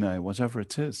nungne, whatever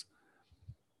it is,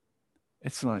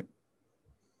 it's like,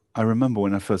 I remember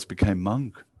when I first became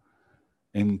monk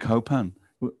in Kopan,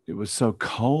 it was so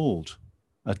cold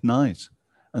at night.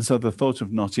 And so the thought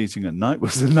of not eating at night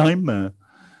was a nightmare.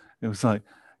 It was like,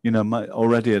 you know,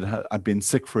 I'd been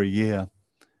sick for a year,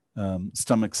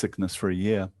 stomach sickness for a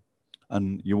year.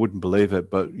 And you wouldn't believe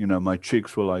it, but, you know, my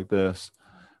cheeks were like this.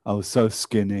 I was so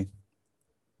skinny.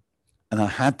 And I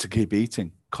had to keep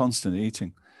eating, constant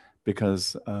eating,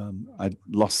 because I'd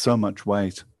lost so much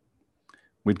weight.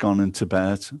 We'd gone in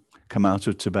Tibet, come out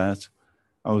of Tibet.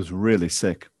 I was really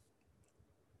sick.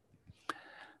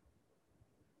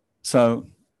 So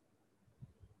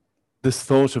this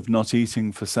thought of not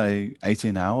eating for, say,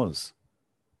 18 hours,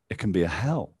 it can be a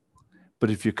hell. But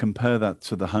if you compare that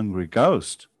to the hungry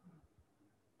ghost,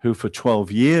 who for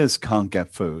 12 years can't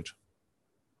get food,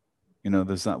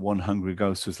 there's that one hungry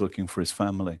ghost who's looking for his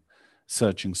family,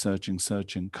 searching,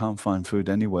 can't find food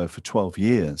anywhere for 12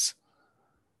 years.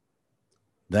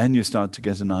 Then you start to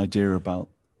get an idea about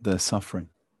their suffering.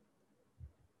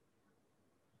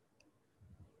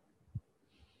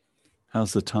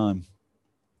 How's the time?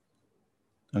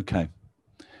 Okay.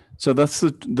 So that's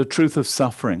the truth of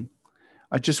suffering.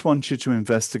 I just want you to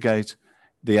investigate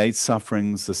the 8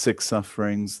 sufferings, the 6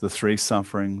 sufferings, the 3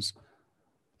 sufferings,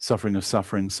 suffering of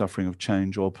suffering, suffering of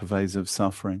change, all-pervasive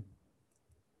suffering.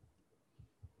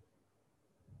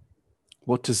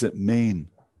 What does it mean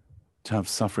to have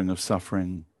suffering of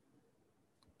suffering?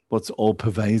 What's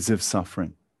all-pervasive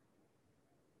suffering?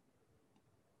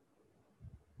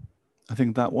 I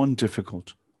think that one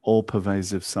difficult,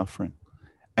 all-pervasive suffering.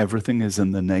 Everything is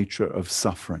in the nature of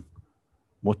suffering.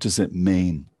 What does it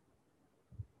mean?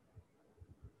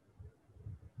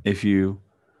 If you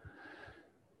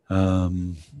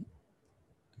have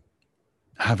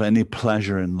any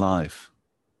pleasure in life,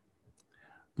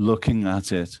 looking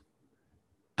at it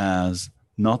as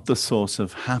not the source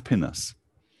of happiness,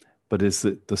 but is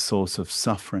it the source of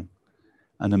suffering?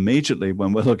 And immediately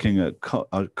when we're looking at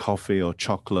coffee or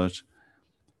chocolate,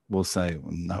 we'll say,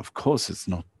 well, no, of course it's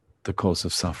not the cause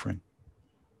of suffering.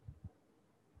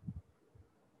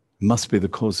 It must be the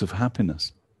cause of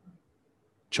happiness.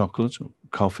 Chocolate, or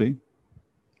coffee,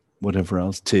 whatever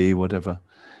else, tea, whatever.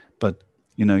 But,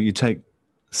 you take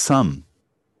some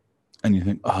and you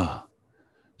think,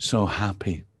 so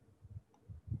happy.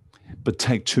 But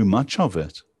take too much of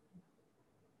it,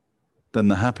 then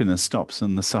the happiness stops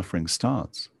and the suffering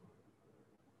starts.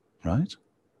 Right?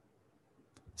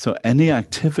 So any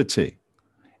activity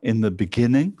in the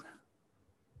beginning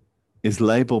is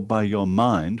labeled by your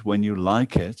mind, when you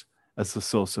like it, as the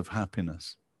source of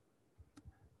happiness.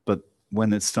 But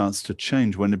when it starts to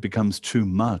change, when it becomes too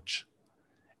much,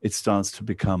 it starts to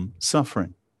become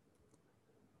suffering.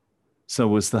 So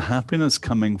was the happiness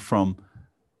coming from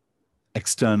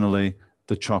externally,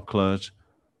 the chocolate,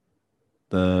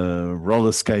 the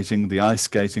roller skating, the ice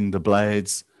skating, the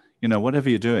blades, whatever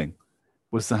you're doing?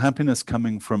 Was the happiness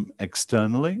coming from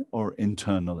externally or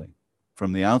internally?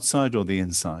 From the outside or the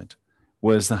inside?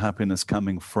 Where's the happiness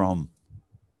coming from?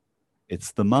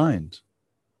 It's the mind.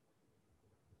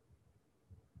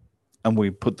 And we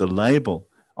put the label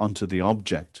onto the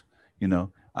object.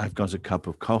 I've got a cup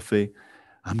of coffee.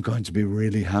 I'm going to be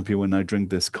really happy when I drink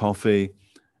this coffee.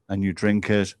 And you drink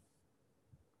it.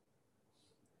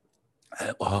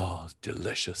 Oh,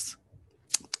 delicious.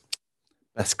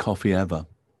 Best coffee ever.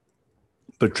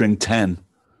 But drink 10,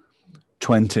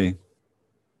 20.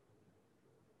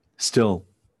 Still,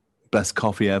 best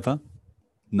coffee ever?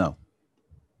 No.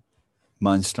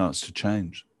 Mind starts to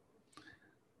change.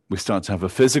 We start to have a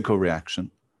physical reaction,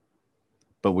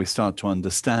 but we start to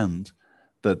understand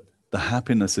that the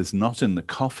happiness is not in the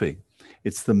coffee,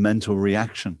 it's the mental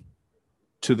reaction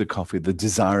to the coffee, the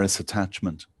desirous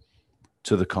attachment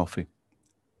to the coffee,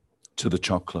 to the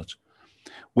chocolate.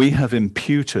 We have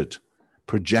imputed,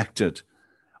 projected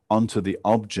onto the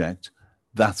object,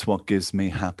 that's what gives me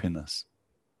happiness.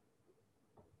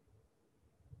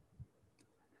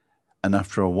 And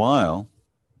after a while,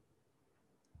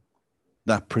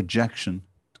 that projection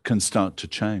can start to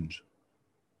change.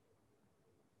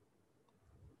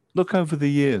 Look over the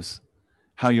years,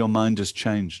 how your mind has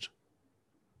changed.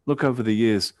 Look over the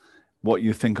years, what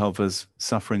you think of as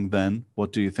suffering then,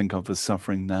 what do you think of as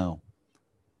suffering now?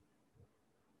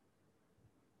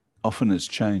 Often it's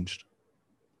changed.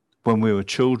 When we were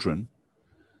children,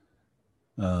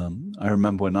 I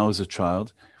remember when I was a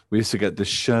child, we used to get this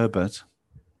sherbet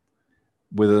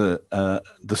with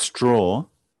the straw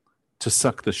to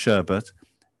suck the sherbet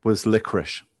was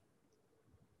licorice,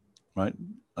 right?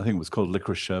 I think it was called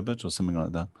licorice sherbet or something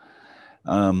like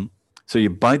that. So you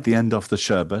bite the end off the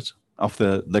sherbet, off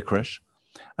the licorice,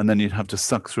 and then you'd have to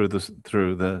suck through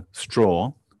the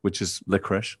straw, which is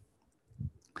licorice.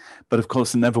 But of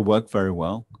course, it never worked very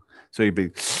well. So you'd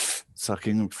be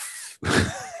sucking.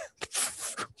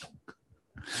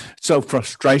 So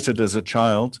frustrated as a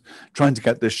child, trying to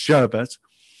get this sherbet.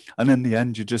 And in the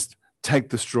end, you just take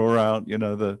the straw out,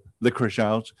 the licorice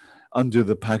out, undo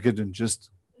the packet and just,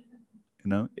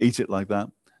 eat it like that.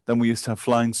 Then we used to have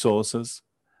flying saucers,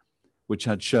 which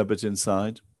had sherbet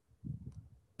inside.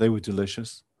 They were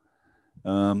delicious.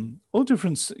 All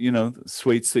different, you know,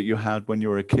 sweets that you had when you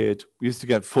were a kid. We used to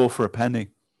get 4 for a penny,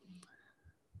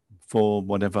 for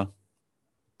whatever.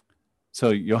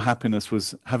 So your happiness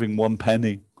was having 1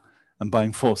 penny and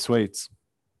buying 4 sweets.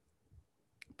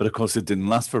 But of course, it didn't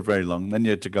last for very long. Then you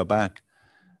had to go back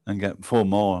and get 4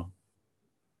 more.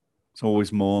 It's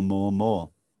always more, more,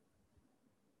 more.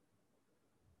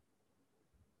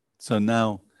 So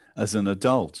now, as an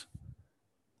adult,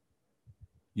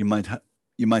 you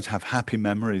might have happy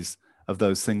memories of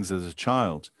those things as a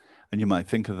child, and you might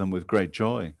think of them with great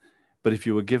joy. But if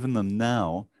you were given them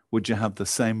now, would you have the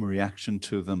same reaction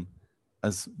to them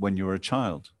as when you were a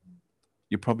child?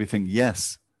 You probably think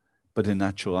yes, but in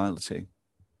actuality,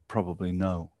 probably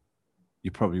no.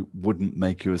 You probably wouldn't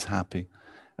make you as happy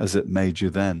as it made you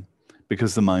then,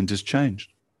 because the mind has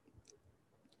changed.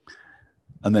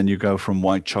 And then you go from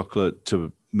white chocolate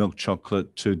to milk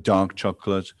chocolate to dark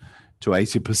chocolate to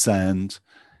 80%.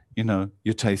 You know,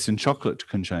 your taste in chocolate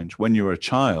can change. When you were a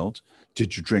child,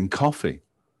 did you drink coffee?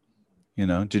 You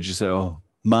know, did you say, oh,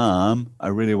 Mom, I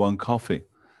really want coffee?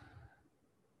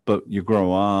 But you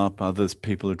grow up,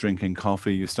 people are drinking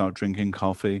coffee, you start drinking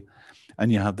coffee,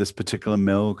 and you have this particular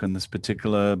milk and this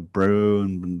particular brew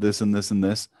and this and this and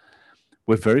this.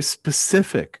 We're very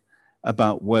specific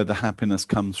about where the happiness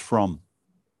comes from.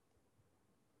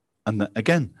 And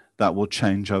again, that will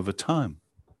change over time.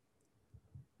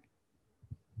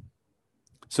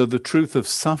 So the truth of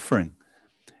suffering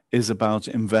is about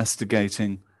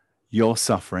investigating your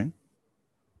suffering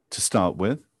to start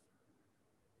with,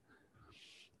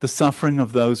 the suffering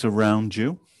of those around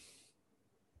you,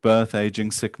 birth,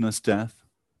 aging, sickness, death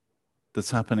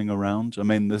that's happening around. I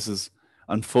mean, this is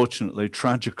unfortunately,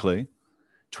 tragically,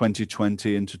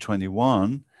 2020 into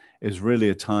 21 is really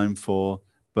a time for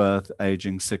birth,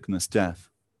 aging, sickness, death.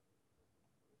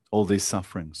 All these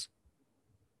sufferings.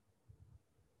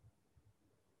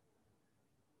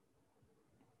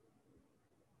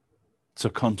 So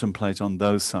contemplate on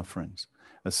those sufferings.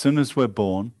 As soon as we're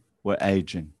born, we're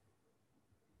aging.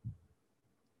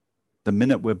 The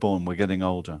minute we're born, we're getting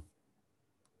older.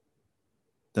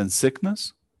 Then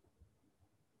sickness.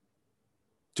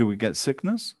 Do we get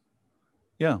sickness?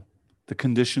 Yeah. The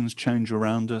conditions change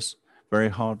around us. Very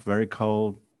hot, very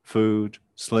cold, food,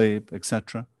 sleep,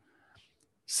 etc.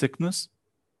 Sickness,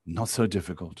 not so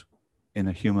difficult in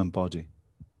a human body.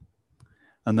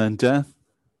 And then death,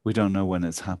 we don't know when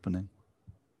it's happening.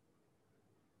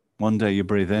 One day you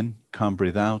breathe in, can't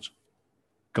breathe out,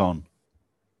 gone.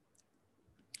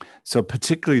 So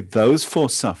particularly those 4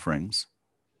 sufferings,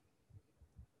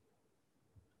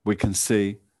 we can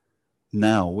see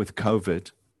now with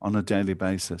COVID on a daily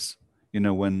basis. You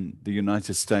know, when the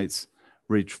United States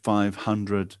reached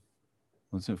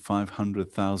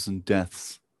 500,000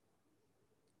 deaths.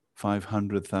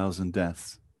 500,000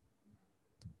 deaths.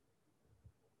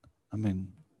 I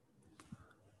mean,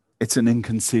 it's an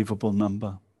inconceivable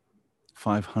number.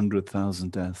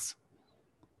 500,000 deaths.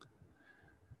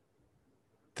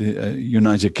 The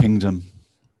United Kingdom,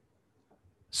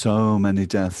 so many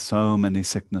deaths, so many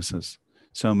sicknesses,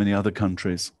 so many other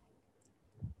countries.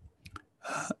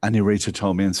 Annie Rita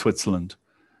told me in Switzerland,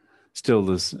 still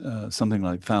there's something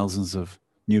like thousands of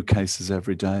new cases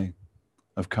every day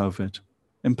of COVID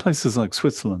in places like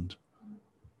Switzerland.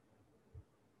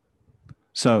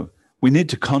 So we need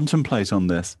to contemplate on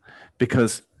this,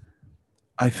 because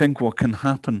I think what can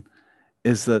happen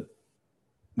is that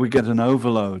we get an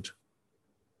overload,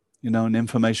 you know, an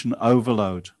information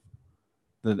overload,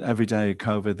 that every day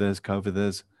COVID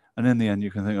there's, and in the end you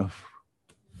can think, oh,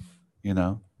 you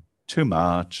know, too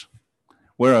much.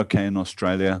 We're okay in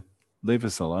Australia. Leave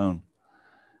us alone.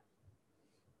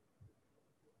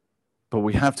 But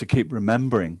we have to keep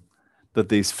remembering that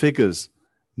these figures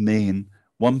mean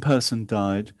one person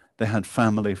died, they had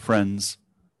family, friends,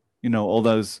 you know, all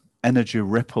those energy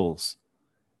ripples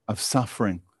of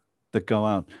suffering that go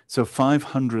out. So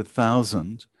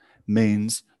 500,000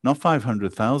 means not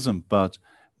 500,000, but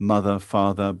mother,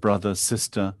 father, brother,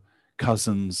 sister,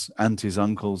 cousins, aunties,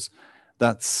 uncles.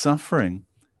 That suffering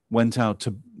went out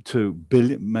to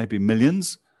maybe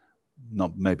millions,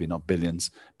 maybe not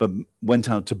billions, but went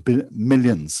out to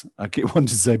millions. I keep wanting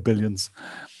to say billions.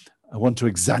 I want to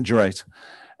exaggerate,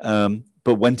 but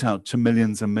went out to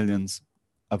millions and millions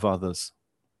of others,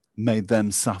 made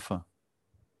them suffer.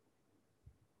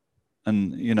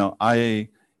 And, you know, I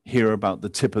hear about the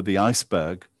tip of the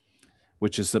iceberg,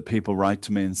 which is that people write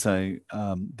to me and say,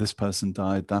 this person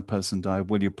died, that person died,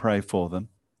 will you pray for them?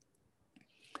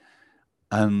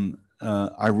 And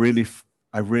I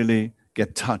really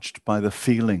get touched by the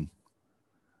feeling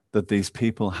that these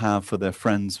people have for their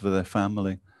friends, for their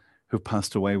family, who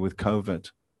passed away with COVID.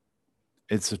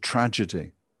 It's a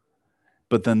tragedy.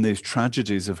 But then these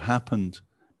tragedies have happened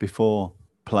before: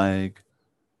 plague,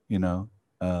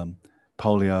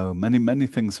 polio, many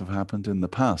things have happened in the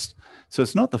past. So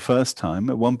it's not the first time,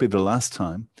 it won't be the last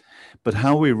time, but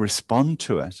how we respond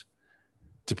to it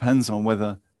depends on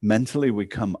whether mentally we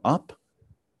come up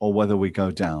or whether we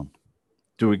go down.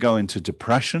 Do we go into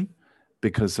depression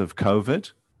because of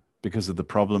COVID, because of the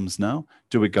problems now?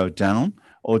 Do we go down,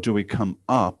 or do we come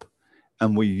up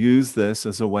and we use this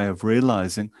as a way of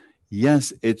realizing,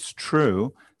 yes, it's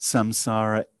true,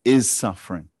 samsara is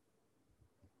suffering.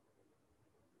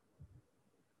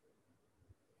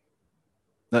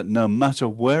 That no matter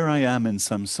where I am in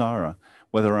samsara,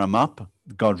 whether I'm up,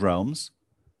 God realms,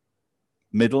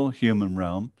 middle, human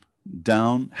realm,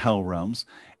 down, hell realms,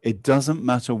 it doesn't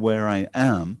matter where I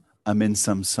am, I'm in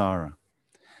samsara.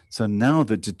 So now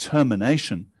the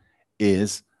determination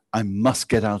is I must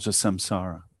get out of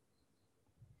samsara.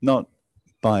 Not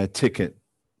buy a ticket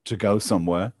to go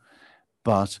somewhere,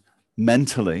 but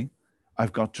mentally,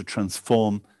 I've got to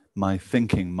transform my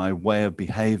thinking, my way of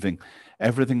behaving.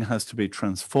 Everything has to be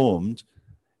transformed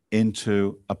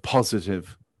into a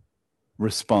positive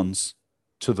response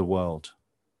to the world,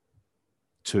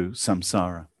 to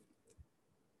samsara.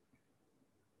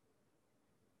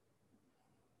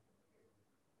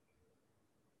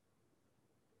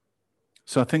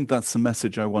 So I think that's the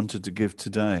message I wanted to give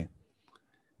today.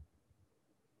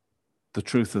 The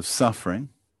truth of suffering,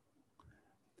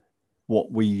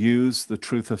 what we use the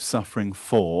truth of suffering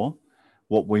for,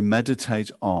 what we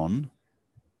meditate on.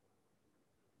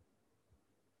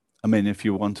 I mean, if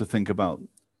you want to think about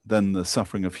then the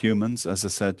suffering of humans, as I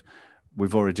said,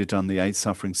 we've already done the 8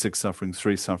 sufferings, 6 sufferings,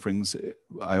 3 sufferings.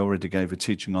 I already gave a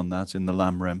teaching on that in the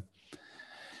Lam Rim.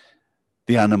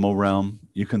 The animal realm,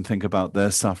 you can think about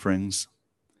their sufferings.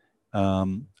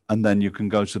 And then you can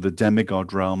go to the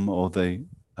demigod realm, or the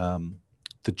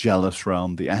jealous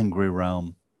realm, the angry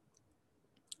realm,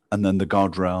 and then the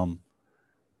God realm.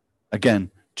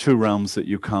 Again, 2 realms that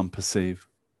you can't perceive.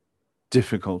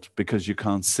 Difficult because you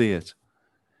can't see it.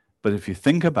 But if you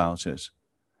think about it,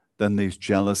 then these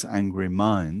jealous, angry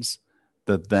minds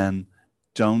that then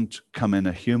don't come in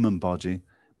a human body,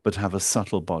 but have a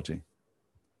subtle body.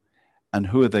 And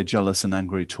who are they jealous and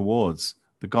angry towards?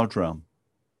 The God realm.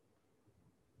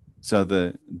 So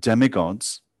the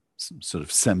demigods, sort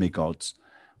of semi-gods,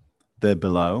 they're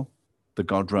below, the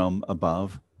God realm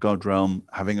above, God realm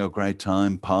having a great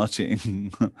time,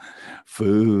 partying,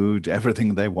 food,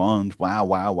 everything they want. Wow,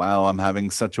 wow, wow, I'm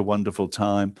having such a wonderful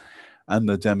time. And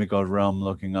the demigod realm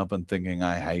looking up and thinking,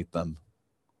 I hate them.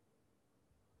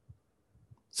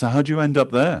 So how do you end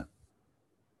up there?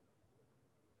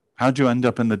 How do you end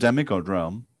up in the demigod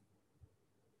realm?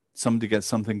 Somebody gets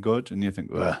something good and you think,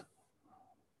 ugh,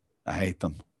 I hate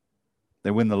them.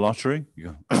 They win the lottery,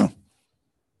 you go,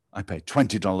 I paid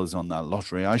 $20 on that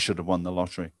lottery. I should have won the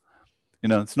lottery.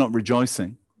 It's not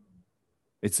rejoicing.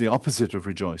 It's the opposite of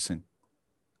rejoicing.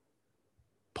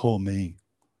 Poor me.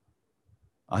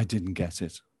 I didn't get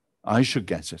it. I should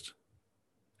get it.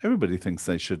 Everybody thinks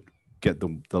they should get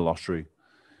the lottery,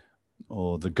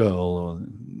 or the girl, or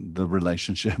the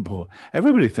relationship, or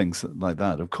everybody thinks like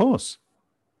that, of course.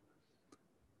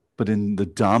 But in the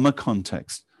Dharma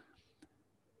context,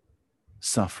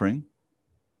 suffering,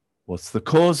 what's the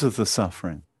cause of the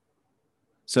suffering?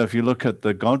 So if you look at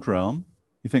the God realm,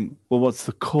 you think, well, what's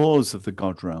the cause of the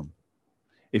God realm?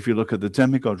 If you look at the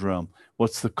demigod realm,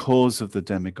 what's the cause of the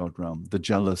demigod realm? The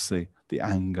jealousy, the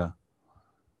anger.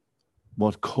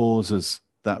 What causes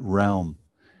that realm?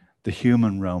 The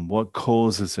human realm, what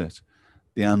causes it?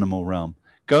 The animal realm.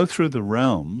 Go through the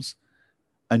realms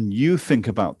and you think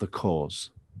about the cause,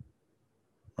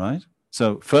 right?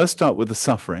 So first start with the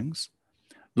sufferings,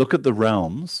 look at the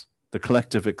realms, the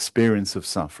collective experience of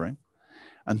suffering,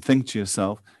 and think to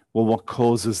yourself, well, what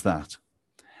causes that?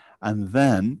 And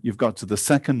then you've got to the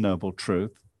second noble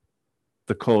truth,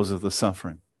 the cause of the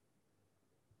suffering,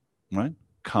 right?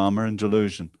 Karma and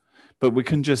delusion. But we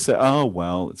can just say, oh,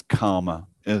 well, it's karma,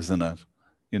 isn't it?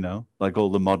 Like all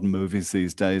the modern movies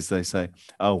these days, they say,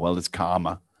 oh, well, it's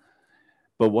karma.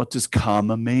 But what does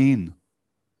karma mean?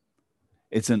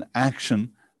 It's an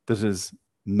action that has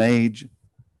made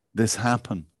this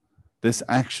happen. This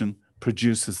action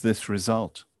produces this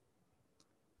result.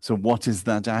 So what is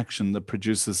that action that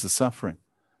produces the suffering?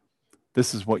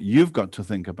 This is what you've got to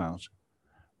think about,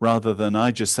 rather than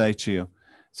I just say to you,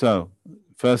 so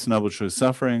first noble truth,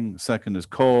 suffering, second is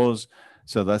cause,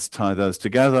 so let's tie those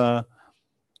together.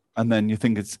 And then you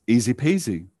think it's easy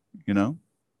peasy,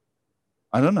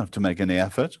 I don't have to make any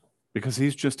effort because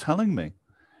he's just telling me.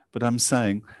 But I'm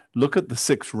saying, look at the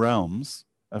 6 realms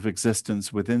of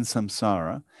existence within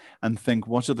samsara and think,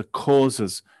 what are the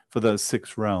causes for those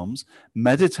 6 realms?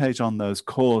 Meditate on those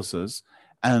causes.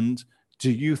 And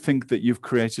do you think that you've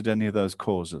created any of those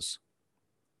causes?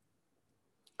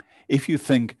 If you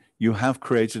think you have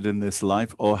created in this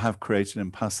life or have created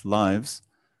in past lives,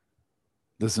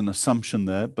 there's an assumption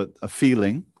there, but a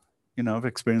feeling, I've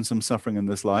experienced some suffering in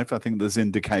this life. I think there's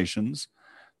indications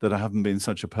that I haven't been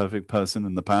such a perfect person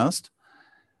in the past.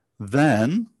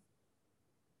 Then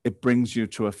it brings you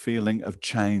to a feeling of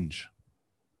change.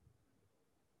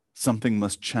 Something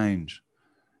must change.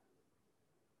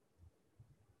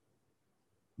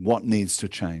 What needs to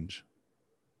change?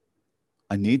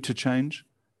 I need to change.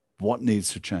 What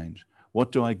needs to change?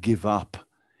 What do I give up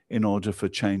in order for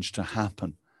change to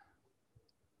happen?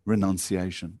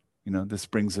 Renunciation. This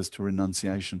brings us to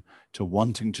renunciation, to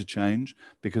wanting to change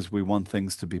because we want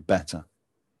things to be better.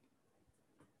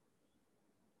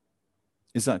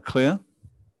 Is that clear?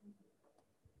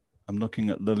 I'm looking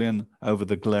at Lillian over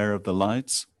the glare of the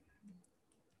lights.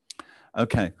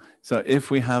 Okay, so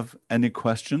if we have any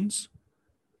questions,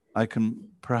 I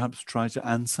can perhaps try to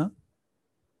answer.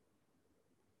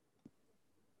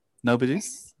 Nobody?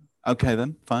 Yes. Okay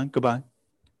then, fine, goodbye.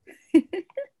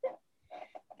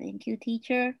 Thank you,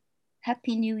 teacher.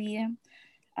 Happy New Year.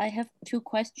 I have 2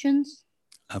 questions.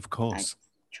 Of course. I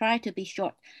try to be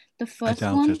short. The I first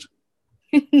doubt one.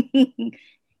 it.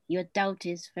 Your doubt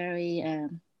is very...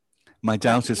 My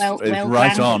doubt is right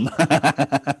grounded. on.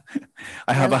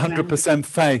 I have 100%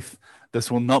 faith.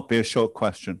 This will not be a short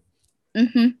question.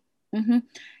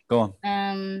 Go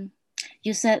on.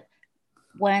 You said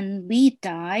when we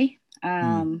die,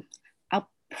 our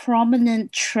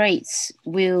prominent traits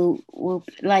will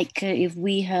like if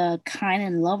we are kind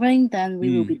and loving, then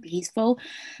we will be peaceful.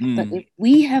 But if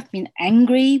we have been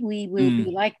angry, we will be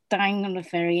like dying on the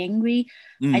very angry.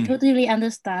 I totally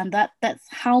understand that. That's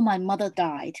how my mother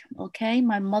died. Okay,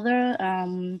 my mother.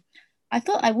 I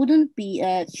thought I wouldn't be.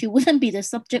 She wouldn't be the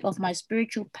subject of my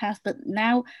spiritual path, but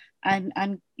now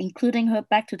I'm including her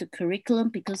back to the curriculum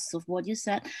because of what you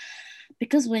said.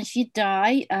 Because when she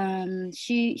died,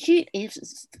 she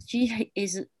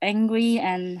is angry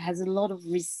and has a lot of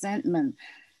resentment.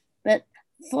 But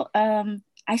for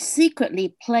I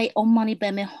secretly play Om Mani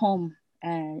Padme Hum.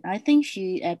 I think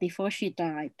she before she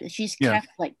died. She's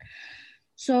Catholic,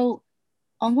 so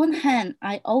on one hand,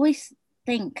 I always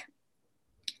think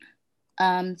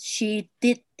she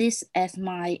did this as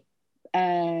my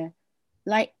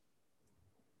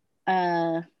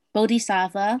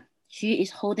Bodhisattva. She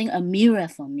is holding a mirror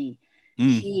for me.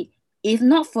 If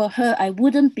not for her, I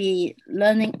wouldn't be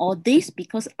learning all this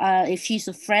because if she's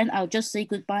a friend, I'll just say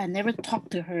goodbye and never talk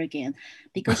to her again.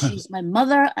 Because she's my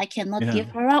mother, I cannot give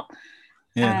her up.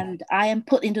 And I am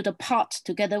put into the pot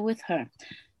together with her.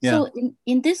 So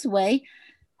in this way,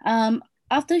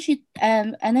 after she,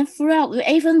 and then throughout,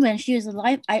 even when she is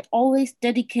alive, I always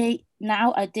dedicate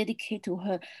to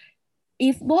her.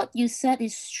 If what you said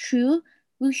is true,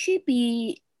 will she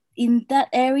be in that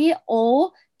area?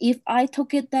 Or if I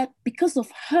took it that because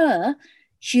of her,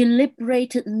 she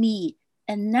liberated me,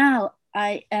 and now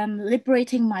I am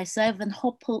liberating myself and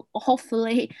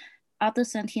hopefully other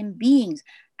sentient beings.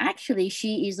 Actually,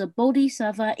 she is a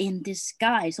bodhisattva in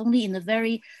disguise, only in a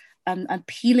very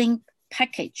appealing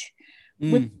package.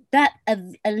 Would that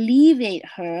alleviate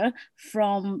her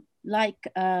from like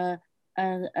a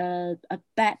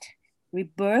bad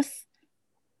rebirth?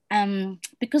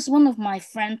 Because one of my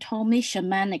friends told me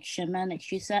shamanic.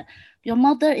 She said, your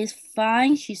mother is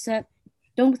fine. She said,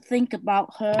 don't think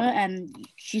about her, and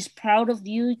she's proud of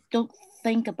you. Don't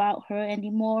think about her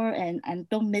anymore, and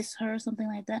don't miss her, something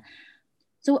like that.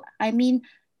 So, I mean,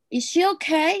 is she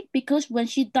okay? Because when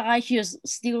she died, she was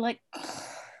still like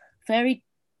very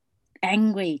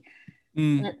angry.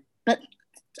 But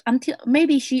until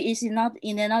maybe she is not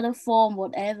in another form,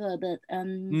 whatever. But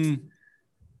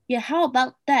yeah, how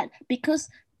about that? Because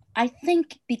I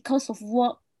think because of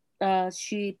what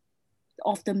she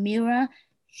of the mirror,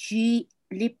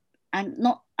 I'm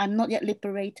not yet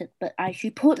liberated, but she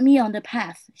put me on the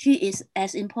path. She is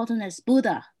as important as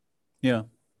Buddha. Yeah.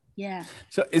 Yeah.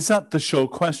 So is that the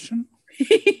short question?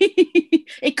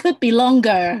 It could be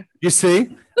longer. You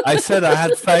see, I said I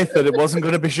had faith that it wasn't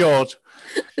going to be short.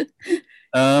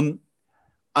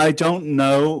 I don't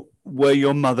know where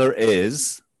your mother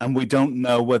is, and we don't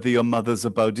know whether your mother's a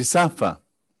bodhisattva,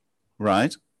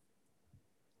 right?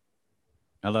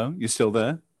 Hello, you still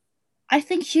there? I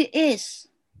think she is.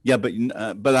 Yeah,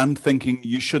 but I'm thinking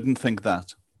you shouldn't think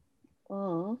that.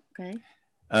 Oh, okay.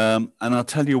 And I'll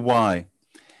tell you why.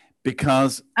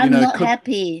 Because I'm not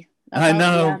happy I about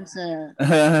the know.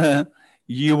 answer.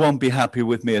 You won't be happy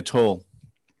with me at all.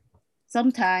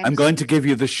 Sometimes. I'm going to give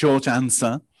you the short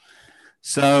answer.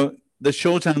 So the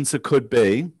short answer could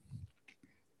be,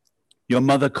 your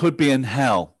mother could be in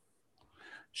hell.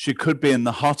 She could be in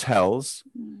the hot hells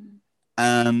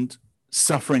and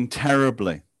suffering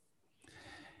terribly.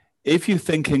 If you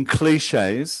think in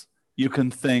cliches, you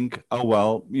can think, oh,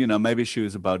 well, you know, maybe she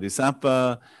was a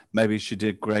bodhisattva. Maybe she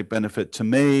did great benefit to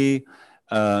me.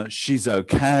 She's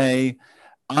okay.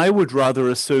 I would rather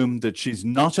assume that she's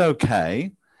not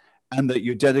okay and that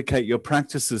you dedicate your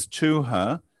practices to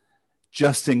her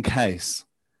just in case,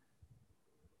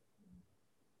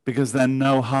 because then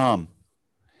no harm.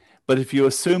 But if you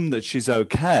assume that she's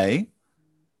okay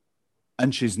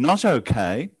and she's not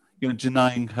okay, you're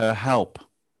denying her help.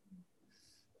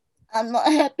 I'm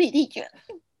not happy, teacher.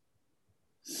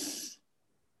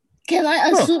 Can I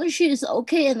assume she is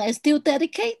okay and I still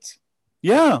dedicate?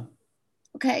 Yeah.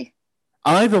 Okay.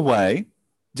 Either way,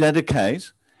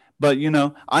 dedicate. But, you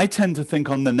know, I tend to think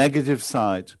on the negative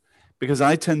side, because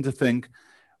I tend to think,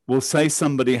 we'll say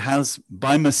somebody has,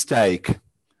 by mistake,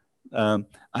 I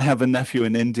have a nephew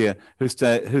in India who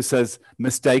says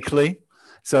mistakenly.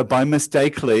 So by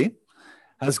mistakenly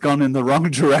has gone in the wrong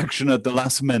direction at the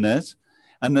last minute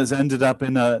and has ended up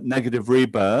in a negative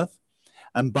rebirth.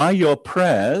 And by your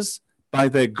prayers, by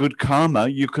their good karma,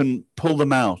 you can pull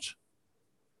them out.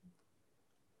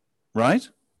 Right?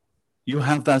 You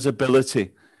have that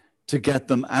ability to get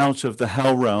them out of the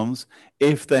hell realms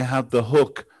if they have the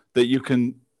hook that you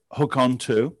can hook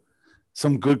onto,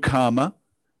 some good karma,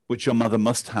 which your mother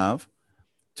must have,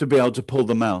 to be able to pull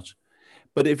them out.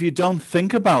 But if you don't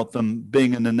think about them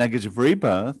being in a negative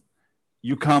rebirth,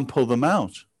 you can't pull them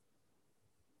out.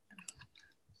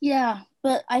 Yeah,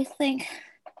 but I think,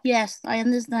 yes, I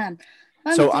understand.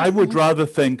 So I would rather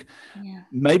think,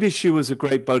 maybe she was a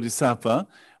great bodhisattva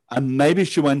and maybe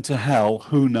she went to hell,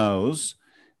 who knows?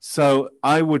 So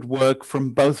I would work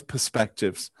from both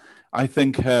perspectives. I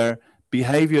think her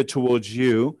behavior towards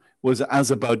you was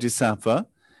as a bodhisattva,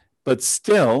 but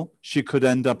still she could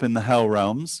end up in the hell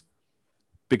realms,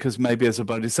 because maybe as a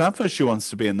bodhisattva she wants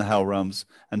to be in the hell realms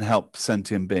and help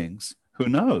sentient beings. Who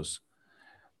knows?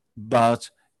 But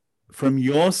from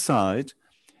your side,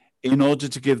 in order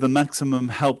to give the maximum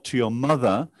help to your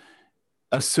mother,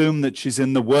 assume that she's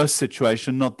in the worst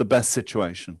situation, not the best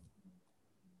situation.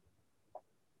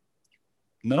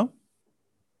 No?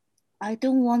 I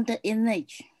don't want the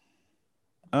image.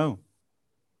 Oh,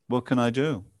 what can I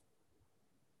do?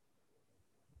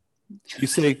 You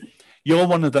see, you're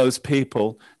one of those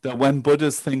people that when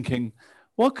Buddha's thinking,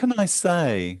 what can I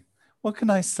say? What can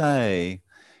I say?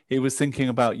 He was thinking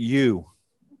about you.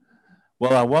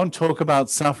 Well, I won't talk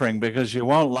about suffering because you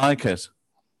won't like it.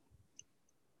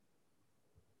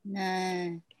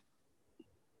 No.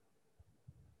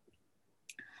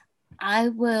 I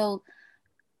will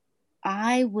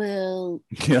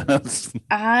yes.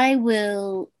 I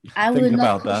will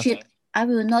not push it. I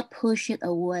will not push it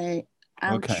away.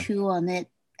 I'll chew on it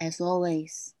as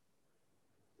always.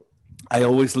 I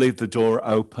always leave the door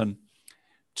open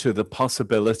to the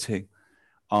possibility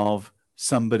of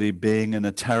somebody being in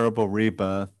a terrible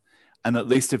rebirth. And at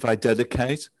least if I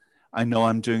dedicate, I know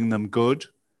I'm doing them good.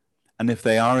 And if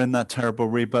they are in that terrible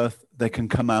rebirth, they can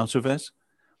come out of it.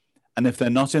 And if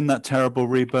they're not in that terrible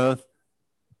rebirth,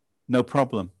 no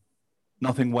problem.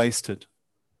 Nothing wasted.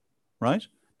 Right?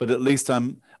 But at least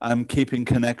I'm keeping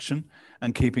connection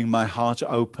and keeping my heart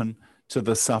open to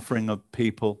the suffering of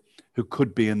people who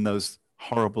could be in those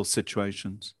horrible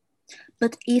situations.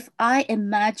 But if I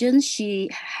imagine she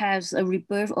has a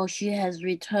rebirth or she has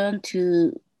returned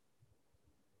to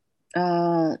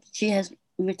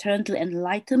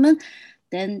enlightenment,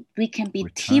 then we can be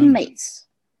teammates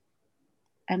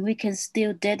and we can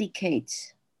still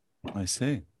dedicate. I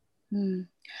see.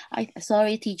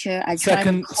 Sorry, teacher.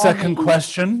 Second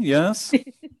question, yes.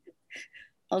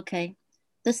 Okay.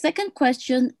 The second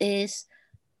question is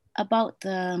about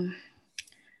the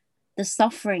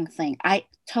suffering thing. I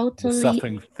totally the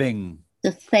suffering thing.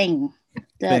 The thing.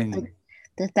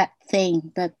 That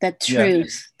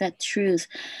truth. That truth.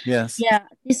 Yes. Yeah.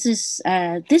 This is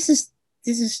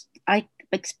I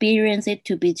experience it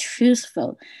to be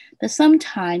truthful. But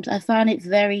sometimes I find it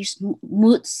very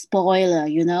mood spoiler,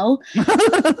 you know.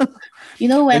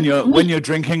 When you're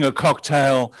drinking a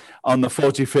cocktail on the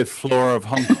 45th floor of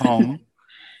Hong Kong.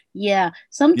 Yeah.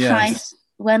 Sometimes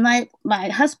when my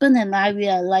husband and I, we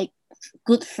are like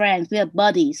good friends, we are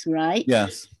buddies, right?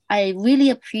 Yes. I really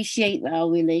appreciate our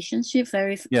relationship.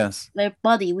 Very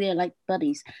buddy. We are like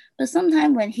buddies. But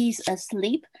sometimes when he's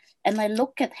asleep and I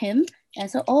look at him And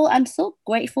so, oh, I'm so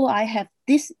grateful I have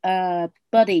this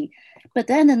buddy. But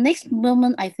then the next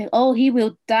moment I think, oh, he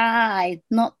will die,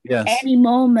 not Yes. any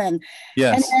moment.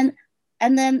 Yes.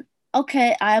 And then,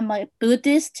 okay, I'm a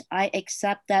Buddhist. I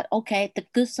accept that. Okay, the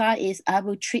good side is I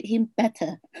will treat him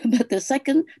better. But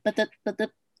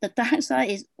the downside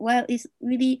is, well, it's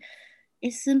really,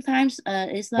 it's sometimes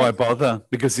it's Why like, bother?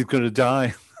 Because he's going to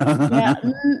die. yeah,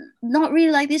 not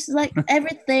really like this. Like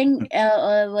everything,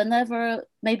 whenever,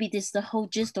 maybe this is the whole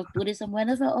gist of Buddhism.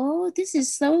 Whenever, oh, this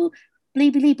is so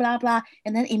blah blah blah blah,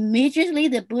 and then immediately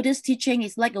the Buddhist teaching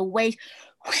is like a wave,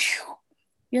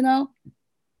 you know,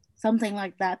 something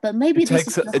like that. But maybe this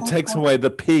is the It whole takes point. away the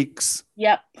peaks.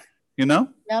 Yep. You know.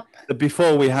 Yep.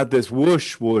 Before we had this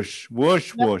whoosh whoosh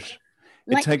whoosh Yep. whoosh.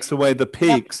 It Like, takes away the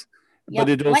peaks, yep. but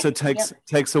it also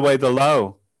takes away the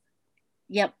low.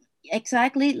 Yep,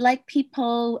 exactly. Like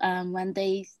people, when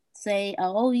they say,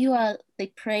 "Oh, they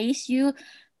praise you,"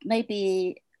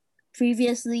 maybe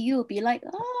previously you would be like,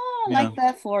 "Oh, Yeah. like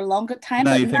that for a longer time."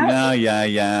 Now but you think, now,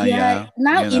 yeah.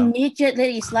 Now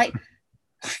immediately it's like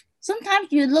sometimes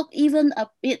you look even a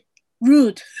bit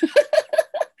rude.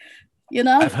 You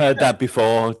know, I've heard that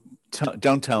before.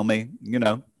 Don't tell me. You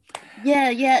know.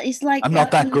 Yeah, it's like I'm not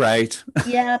that great.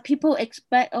 Yeah, people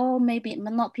expect. Oh, maybe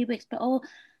not. People expect. Oh,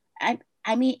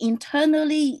 I mean,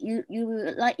 internally,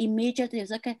 you like immediately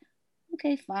it's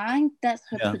okay, fine. That's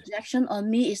her projection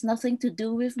on me. It's nothing to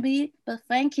do with me. But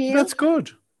thank you. That's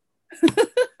good.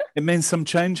 It means some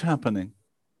change happening.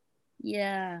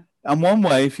 Yeah. And one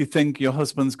way, if you think your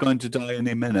husband's going to die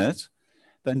any minute,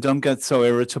 then don't get so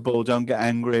irritable. Don't get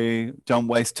angry. Don't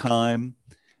waste time.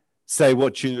 Say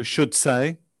what you should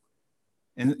say.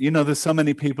 And you know, there's so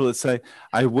many people that say,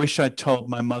 "I wish I'd told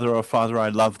my mother or father I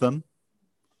love them,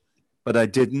 but I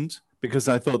didn't because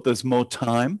I thought there's more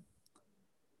time."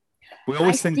 We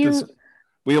always think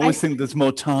there's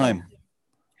more time. Yeah.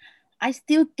 I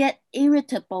still get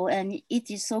irritable, and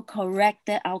it is so correct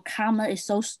that our karma is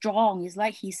so strong. It's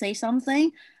like he say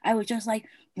something, I was just like,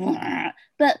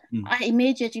 but I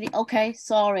immediately, okay,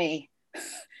 sorry.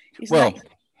 Well,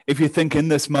 if you think in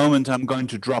this moment I'm going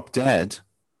to drop dead,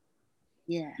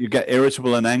 you get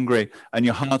irritable and angry, and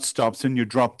your heart stops and you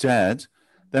drop dead,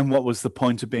 then what was the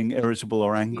point of being irritable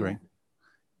or angry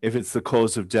if it's the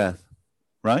cause of death,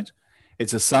 right?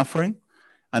 It's a suffering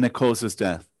and it causes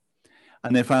death.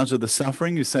 And if out of the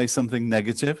suffering you say something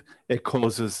negative, it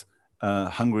causes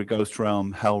hungry ghost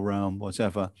realm, hell realm,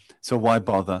 whatever. So why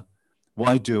bother?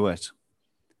 Why do it?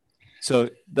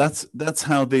 So that's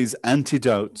how these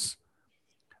antidotes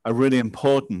are really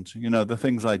important. You know, the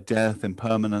things like death,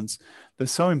 impermanence, they're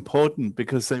so important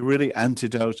because they really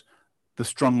antidote the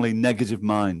strongly negative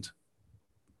mind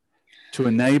to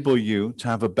enable you to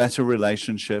have a better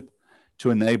relationship,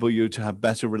 to enable you to have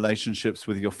better relationships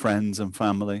with your friends and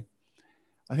family.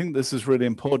 I think this is really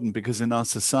important because in our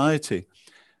society,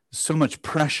 there's so much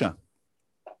pressure.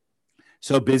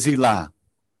 So busy la.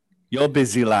 You're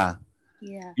busy la.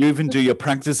 Yeah. You even do your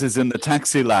practices in the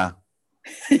taxi la.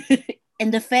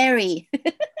 In the ferry.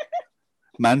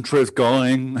 Mantras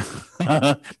going,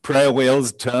 prayer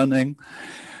wheels turning.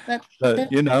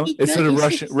 But you know, instead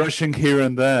of rushing here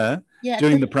and there,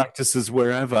 doing the practices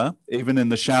wherever, even in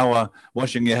the shower,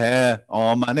 washing your hair.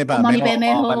 Oh, I do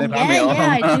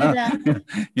that.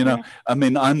 You know, I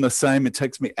mean, I'm the same. It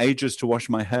takes me ages to wash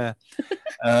my hair.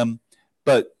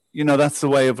 But, you know, that's the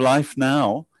way of life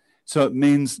now. So it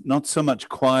means not so much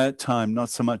quiet time, not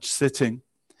so much sitting.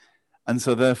 And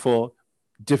so therefore,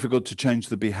 difficult to change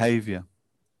the behavior.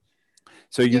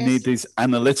 So you need these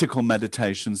analytical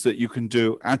meditations that you can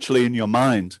do actually in your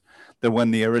mind, that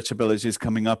when the irritability is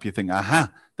coming up, you think, aha,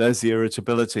 there's the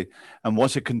irritability. And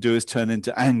what it can do is turn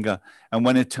into anger. And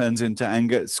when it turns into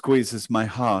anger, it squeezes my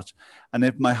heart. And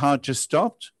if my heart just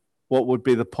stopped, what would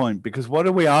be the point? Because what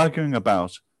are we arguing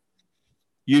about?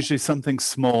 Usually something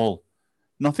small,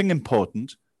 nothing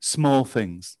important, small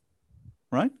things,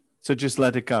 right? So just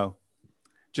let it go.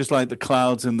 Just like the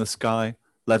clouds in the sky,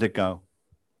 let it go.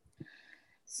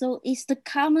 So is the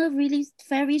karma really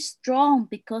very strong?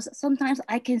 Because sometimes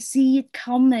I can see it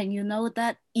coming, you know,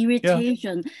 that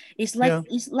irritation. It's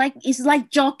like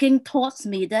jogging towards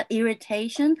me, that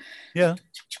irritation. Yeah.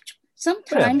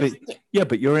 Sometimes.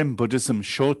 But you're in Buddhism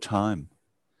short time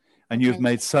and you've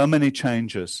made so many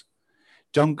changes.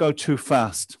 Don't go too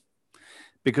fast,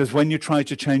 because when you try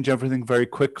to change everything very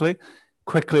quickly,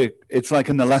 it's like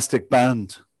an elastic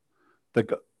band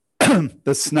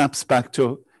that snaps back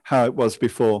to how it was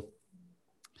before.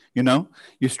 You know,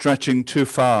 you're stretching too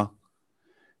far.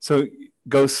 So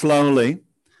go slowly,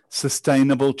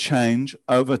 sustainable change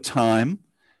over time.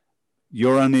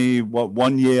 You're only,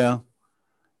 1 year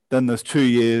then there's 2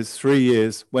 years, 3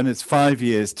 years, when it's 5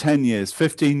 years, 10 years,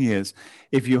 15 years.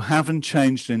 If you haven't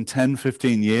changed in 10,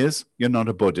 15 years, you're not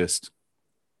a Buddhist.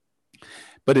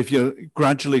 But if you're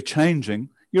gradually changing,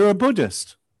 you're a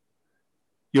Buddhist.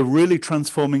 You're really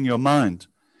transforming your mind.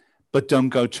 But don't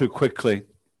go too quickly.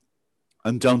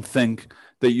 And don't think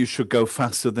that you should go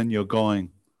faster than you're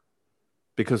going.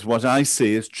 Because what I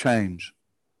see is change.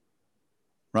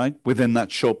 Right? Within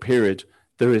that short period,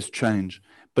 there is change.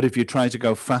 But if you try to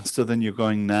go faster than you're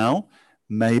going now,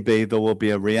 maybe there will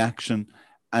be a reaction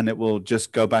and it will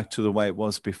just go back to the way it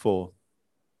was before.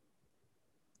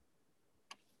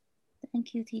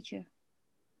 Thank you, teacher.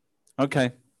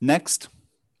 Okay, next.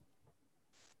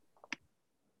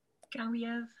 Can we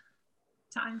have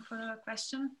time for a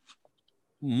question?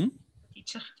 Mm-hmm.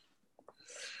 Teacher.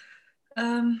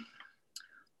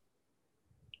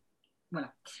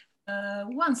 Voilà.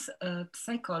 Once a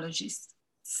psychologist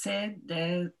said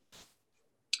that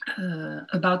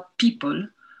about people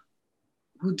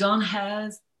who don't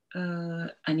have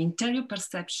an interior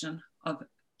perception of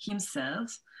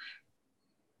himself,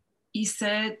 he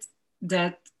said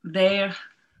that they're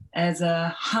as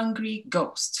a hungry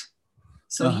ghost.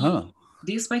 So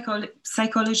this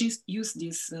psychologist used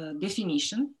this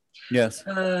definition. Yes.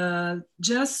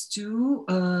 Just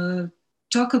to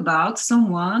talk about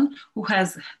someone who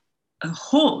has a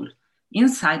hole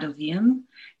inside of him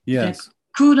that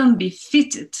couldn't be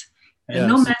fitted,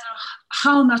 no matter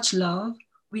how much love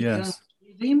we can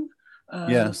give him,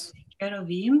 take care of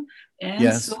him.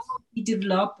 And so he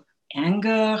developed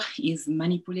anger, is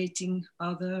manipulating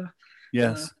others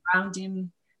around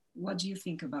him. What do you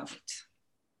think about it?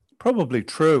 Probably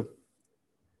true.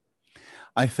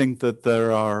 I think that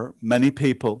there are many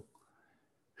people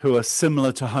who are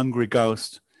similar to Hungry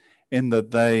Ghost in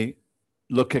that they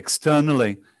look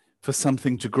externally for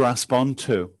something to grasp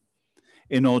onto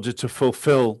in order to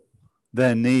fulfill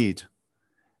their need.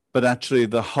 But actually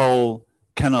the whole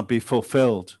cannot be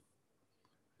fulfilled.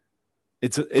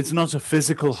 It's not a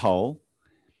physical whole,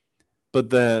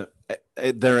 but they're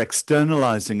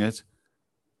externalizing it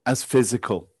as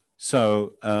physical.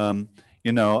 So,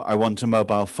 I want a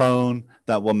mobile phone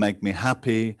that will make me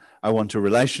happy. I want a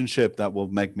relationship that will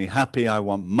make me happy. I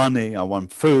want money. I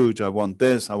want food. I want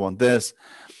this. I want this.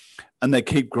 And they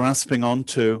keep grasping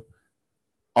onto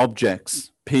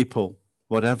objects, people,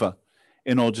 whatever,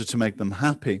 in order to make them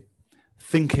happy,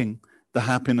 thinking the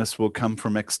happiness will come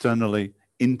from externally,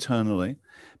 internally.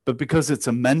 But because it's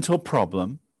a mental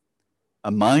problem,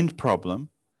 a mind problem,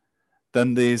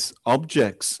 then these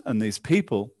objects and these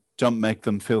people don't make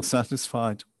them feel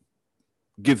satisfied,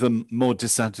 give them more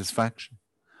dissatisfaction.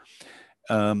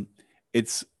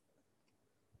 It's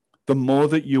the more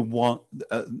that you want,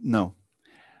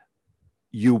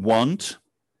 you want,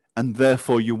 and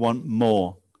therefore you want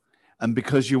more. And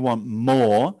because you want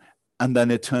more, and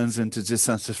then it turns into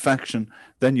dissatisfaction,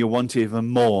 then you want even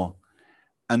more.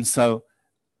 And so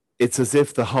it's as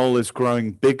if the hole is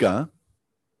growing bigger,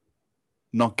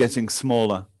 not getting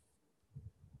smaller.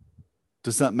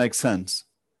 Does that make sense?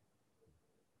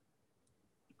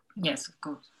 Yes, of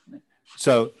course.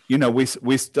 So,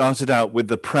 we started out with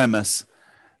the premise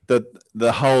that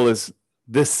the hole is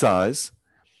this size.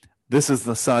 This is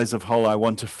the size of hole I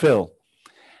want to fill.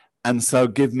 And so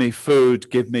give me food,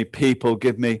 give me people,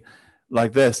 give me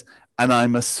like this. And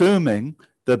I'm assuming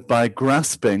that by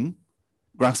grasping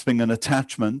an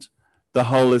attachment, the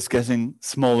hole is getting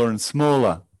smaller and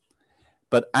smaller.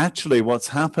 But actually what's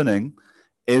happening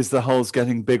is the hole's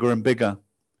getting bigger and bigger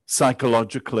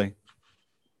psychologically.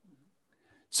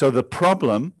 So the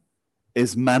problem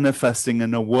is manifesting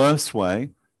in a worse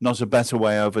way, not a better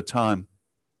way over time.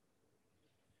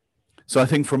 So I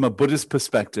think from a Buddhist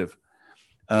perspective,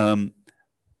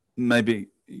 maybe,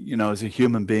 as a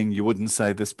human being, you wouldn't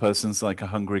say this person's like a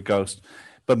hungry ghost,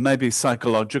 but maybe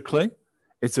psychologically,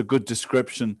 it's a good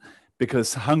description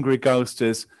because hungry ghost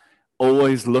is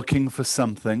always looking for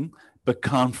something, but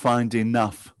can't find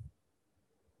enough.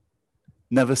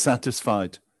 Never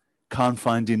satisfied, can't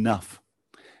find enough.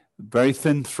 Very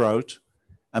thin throat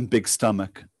and big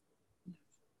stomach.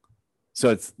 So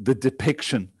it's the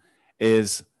depiction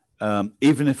is,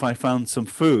 even if I found some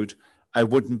food, I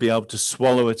wouldn't be able to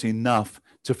swallow it enough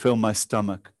to fill my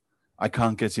stomach. I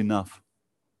can't get enough.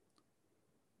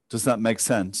 Does that make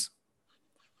sense?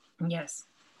 Yes.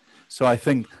 So I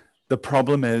think the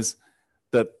problem is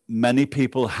that many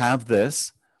people have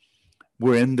this.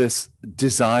 We're in this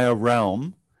desire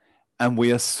realm, and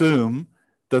we assume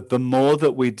that the more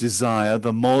that we desire,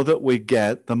 the more that we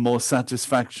get, the more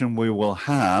satisfaction we will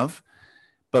have.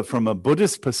 But from a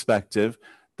Buddhist perspective,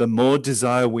 the more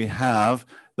desire we have,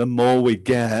 the more we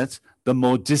get, the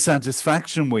more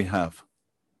dissatisfaction we have.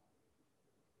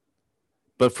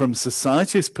 But from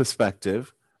society's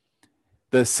perspective,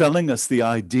 they're selling us the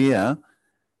idea,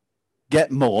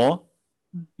 get more,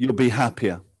 you'll be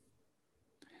happier.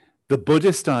 The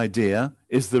Buddhist idea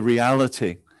is the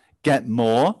reality. Get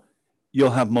more,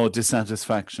 you'll have more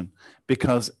dissatisfaction,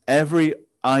 because every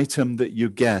item that you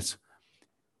get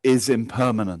is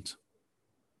impermanent.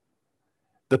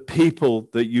 The people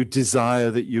that you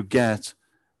desire, that you get,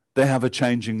 they have a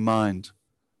changing mind.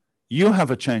 You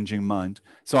have a changing mind.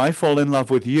 So I fall in love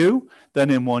with you, then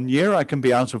in 1 year I can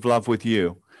be out of love with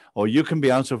you, or you can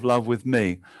be out of love with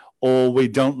me, or we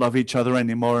don't love each other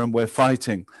anymore and we're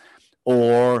fighting,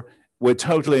 or we're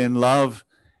totally in love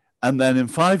and then in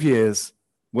 5 years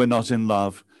we're not in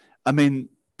love. I mean,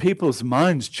 people's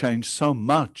minds change so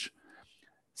much.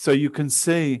 So you can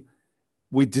see,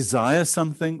 we desire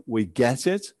something, we get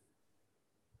it,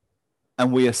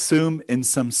 and we assume in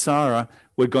samsara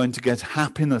we're going to get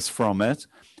happiness from it,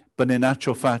 but in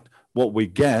actual fact, what we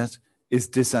get is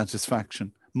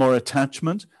dissatisfaction. More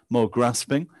attachment, more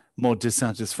grasping, more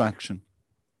dissatisfaction,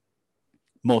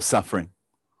 more suffering.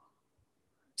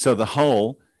 So the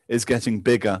whole is getting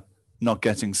bigger, not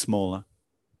getting smaller.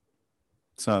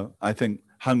 So I think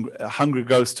hungry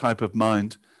ghost type of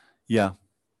mind, yeah.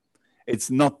 It's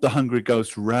not the hungry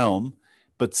ghost realm,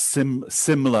 but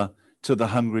similar to the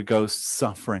hungry ghost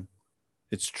suffering.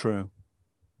 It's true.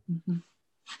 Mm-hmm.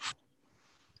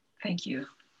 Thank you.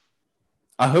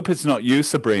 I hope it's not you,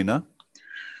 Sabrina.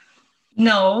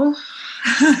 No.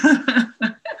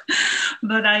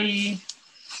 But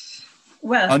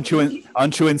well. Aren't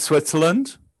you in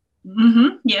Switzerland?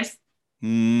 Mm-hmm. Yes.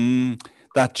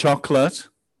 That chocolate.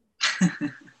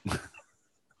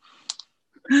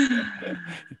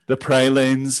 The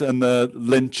pralines and the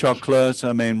Lindt chocolate.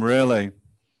 I mean, really,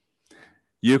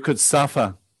 you could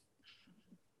suffer.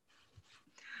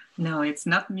 No, it's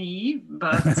not me,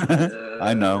 but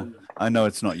I know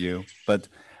it's not you, but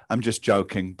I'm just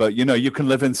joking. But you know, you can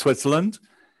live in Switzerland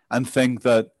and think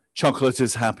that chocolate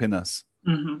is happiness.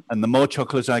 Mm-hmm. And the more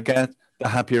chocolate I get, the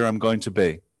happier I'm going to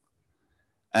be.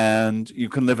 And you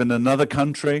can live in another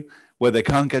country where they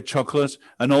can't get chocolate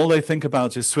and all they think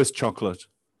about is Swiss chocolate.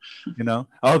 You know,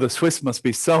 oh, the Swiss must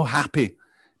be so happy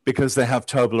because they have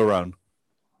Toblerone.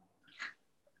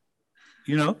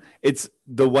 You know, it's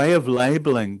the way of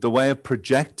labeling, the way of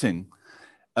projecting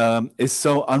is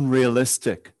so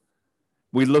unrealistic.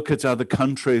 We look at other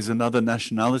countries and other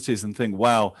nationalities and think,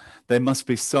 wow, they must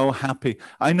be so happy.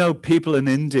 I know people in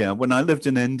India, when I lived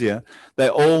in India, they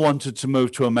all wanted to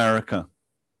move to America,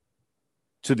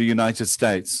 to the United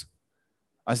States.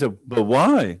 I said, but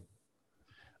why?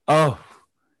 Oh,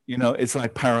 you know, it's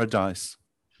like paradise.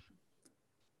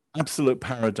 Absolute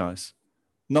paradise.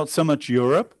 Not so much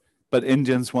Europe, but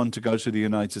Indians want to go to the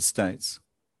United States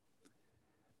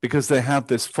because they have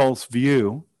this false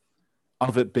view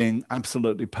of it being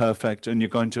absolutely perfect and you're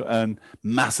going to earn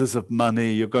masses of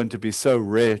money, you're going to be so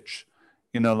rich,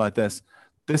 you know, like this.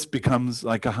 This becomes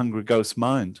like a hungry ghost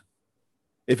mind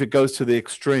if it goes to the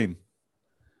extreme.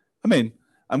 I mean,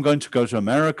 I'm going to go to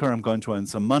America, I'm going to earn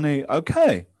some money,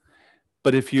 okay.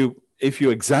 But if you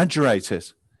exaggerate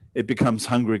it, it becomes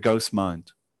hungry ghost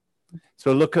mind.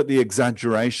 So look at the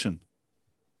exaggeration.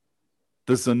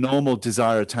 There's the normal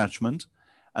desire attachment,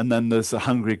 and then there's the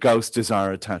hungry ghost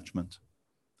desire attachment.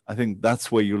 I think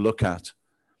that's where you look at.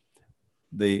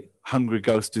 The hungry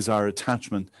ghost desire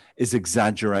attachment is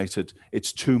exaggerated.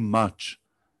 It's too much.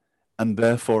 And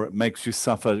therefore, it makes you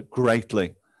suffer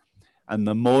greatly. And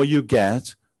the more you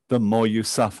get, the more you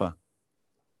suffer.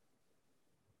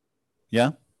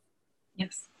 Yeah?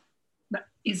 Yes. But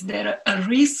is there a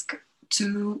risk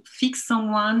to fix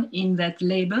someone in that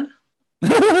label?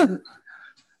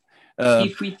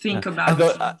 If we think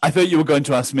about... I thought you were going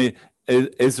to ask me,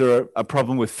 is there a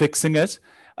problem with fixing it?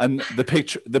 And the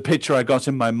picture I got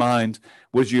in my mind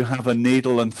was you have a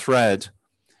needle and thread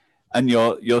and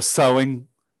you're sewing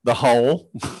the hole.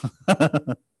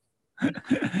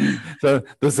 So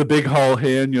there's a big hole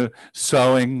here and you're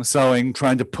sewing,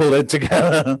 trying to pull it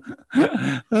together.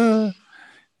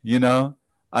 You know,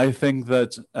 I think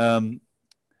that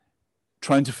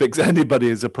trying to fix anybody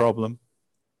is a problem.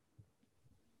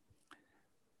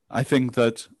 I think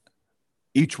that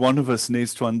each one of us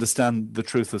needs to understand the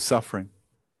truth of suffering.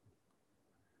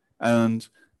 And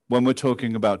when we're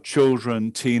talking about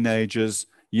children, teenagers,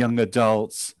 young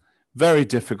adults, very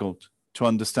difficult to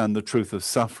understand the truth of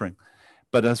suffering.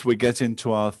 But as we get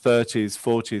into our 30s,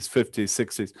 40s,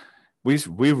 50s, 60s,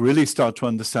 we really start to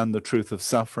understand the truth of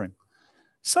suffering.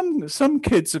 Some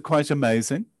kids are quite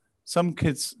amazing. Some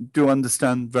kids do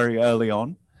understand very early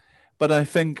on. But I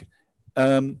think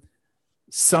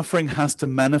suffering has to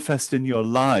manifest in your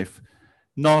life,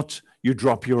 not you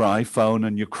drop your iPhone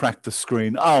and you crack the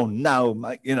screen. Oh no,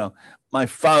 my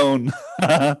phone.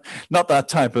 Not that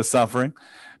type of suffering,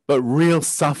 but real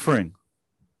suffering,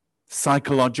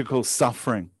 psychological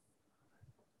suffering,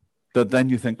 that then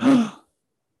you think, oh,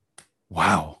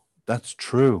 wow, that's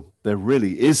true. There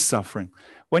really is suffering.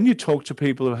 When you talk to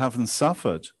people who haven't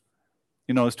suffered,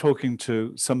 I was talking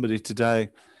to somebody today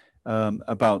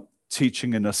about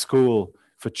teaching in a school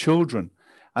for children.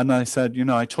 And I said,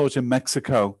 I taught in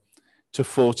Mexico to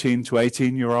 14 to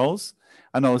 18-year-olds.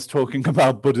 And I was talking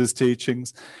about Buddha's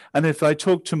teachings. And if I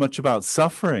talk too much about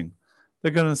suffering,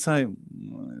 they're going to say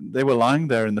they were lying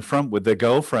there in the front with their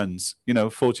girlfriends,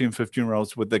 14,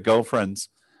 15-year-olds with their girlfriends,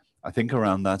 I think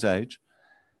around that age.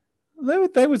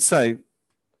 They would say,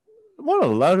 what a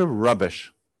load of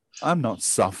rubbish. I'm not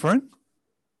suffering.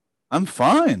 I'm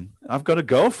fine. I've got a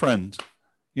girlfriend,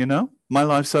 my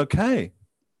life's okay.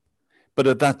 But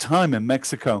at that time in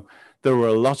Mexico, there were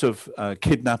a lot of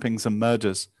kidnappings and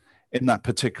murders in that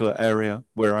particular area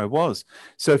where I was.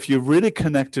 So if you really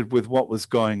connected with what was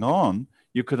going on,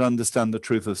 you could understand the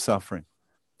truth of suffering.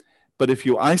 But if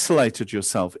you isolated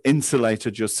yourself,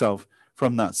 insulated yourself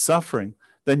from that suffering,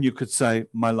 then you could say,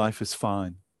 my life is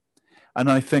fine. And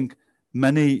I think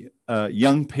many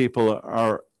young people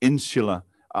are insular,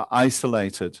 are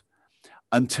isolated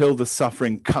until the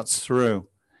suffering cuts through,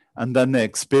 and then they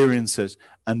experience it,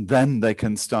 and then they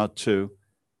can start to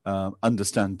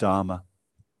understand Dharma.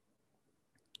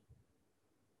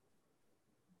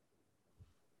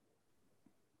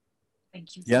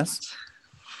 Thank you. Yes?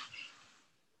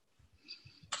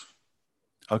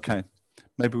 Okay.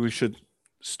 Maybe we should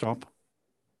stop.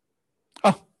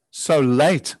 Oh, so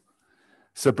late.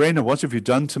 Sabrina, what have you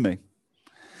done to me?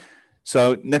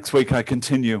 So next week I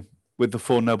continue with the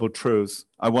Four Noble Truths.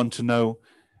 I want to know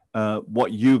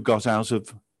what you got out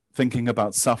of thinking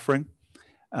about suffering,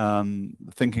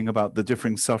 thinking about the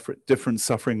different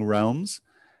suffering realms,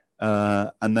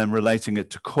 and then relating it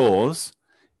to cause.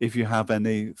 If you have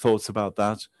any thoughts about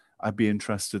that, I'd be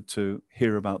interested to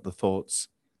hear about the thoughts.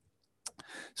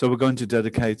 So we're going to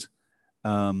dedicate,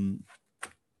 I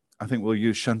think we'll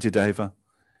use Shantideva,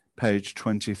 page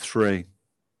 23.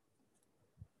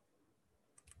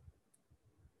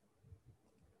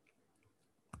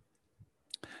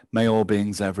 May all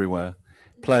beings everywhere,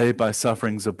 plagued by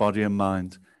sufferings of body and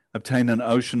mind, obtain an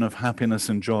ocean of happiness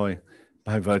and joy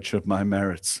by virtue of my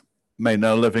merits. May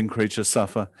no living creature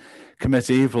suffer, commit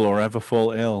evil, or ever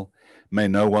fall ill. May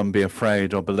no one be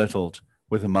afraid or belittled,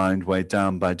 with a mind weighed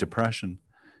down by depression.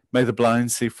 May the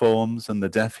blind see forms and the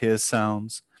deaf hear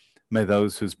sounds. May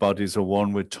those whose bodies are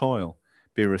worn with toil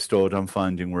be restored on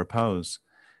finding repose.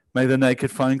 May the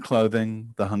naked find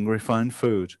clothing, the hungry find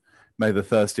food. May the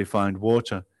thirsty find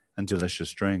water and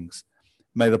delicious drinks.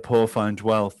 May the poor find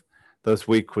wealth, those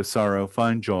weak with sorrow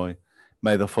find joy.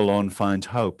 May the forlorn find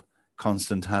hope,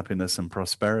 constant happiness and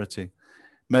prosperity.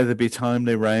 May there be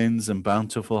timely rains and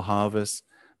bountiful harvests.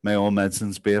 May all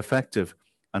medicines be effective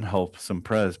and hopes and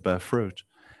prayers bear fruit.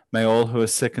 May all who are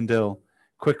sick and ill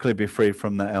quickly be free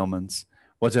from their ailments.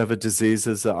 Whatever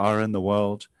diseases there are in the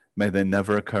world, may they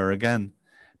never occur again.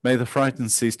 May the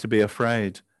frightened cease to be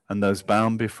afraid, and those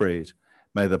bound be freed.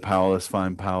 May the powerless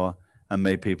find power, and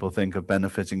may people think of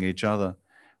benefiting each other.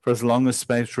 For as long as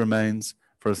space remains,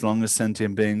 for as long as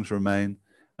sentient beings remain,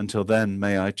 until then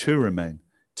may I too remain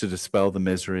to dispel the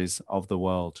miseries of the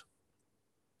world.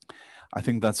 I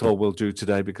think that's all we'll do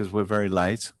today because we're very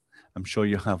late. I'm sure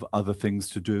you have other things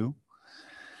to do.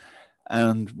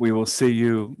 And we will see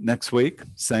you next week,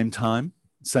 same time,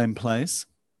 same place.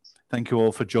 Thank you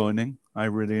all for joining. I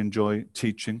really enjoy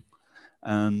teaching,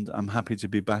 and I'm happy to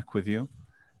be back with you.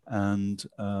 And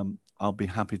I'll be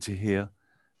happy to hear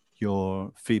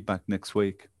your feedback next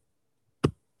week.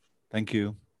 Thank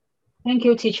you. Thank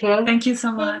you, teacher. Thank you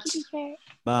so much.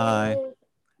 Bye.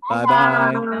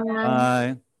 Bye-bye.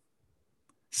 Bye.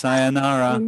 Sayonara.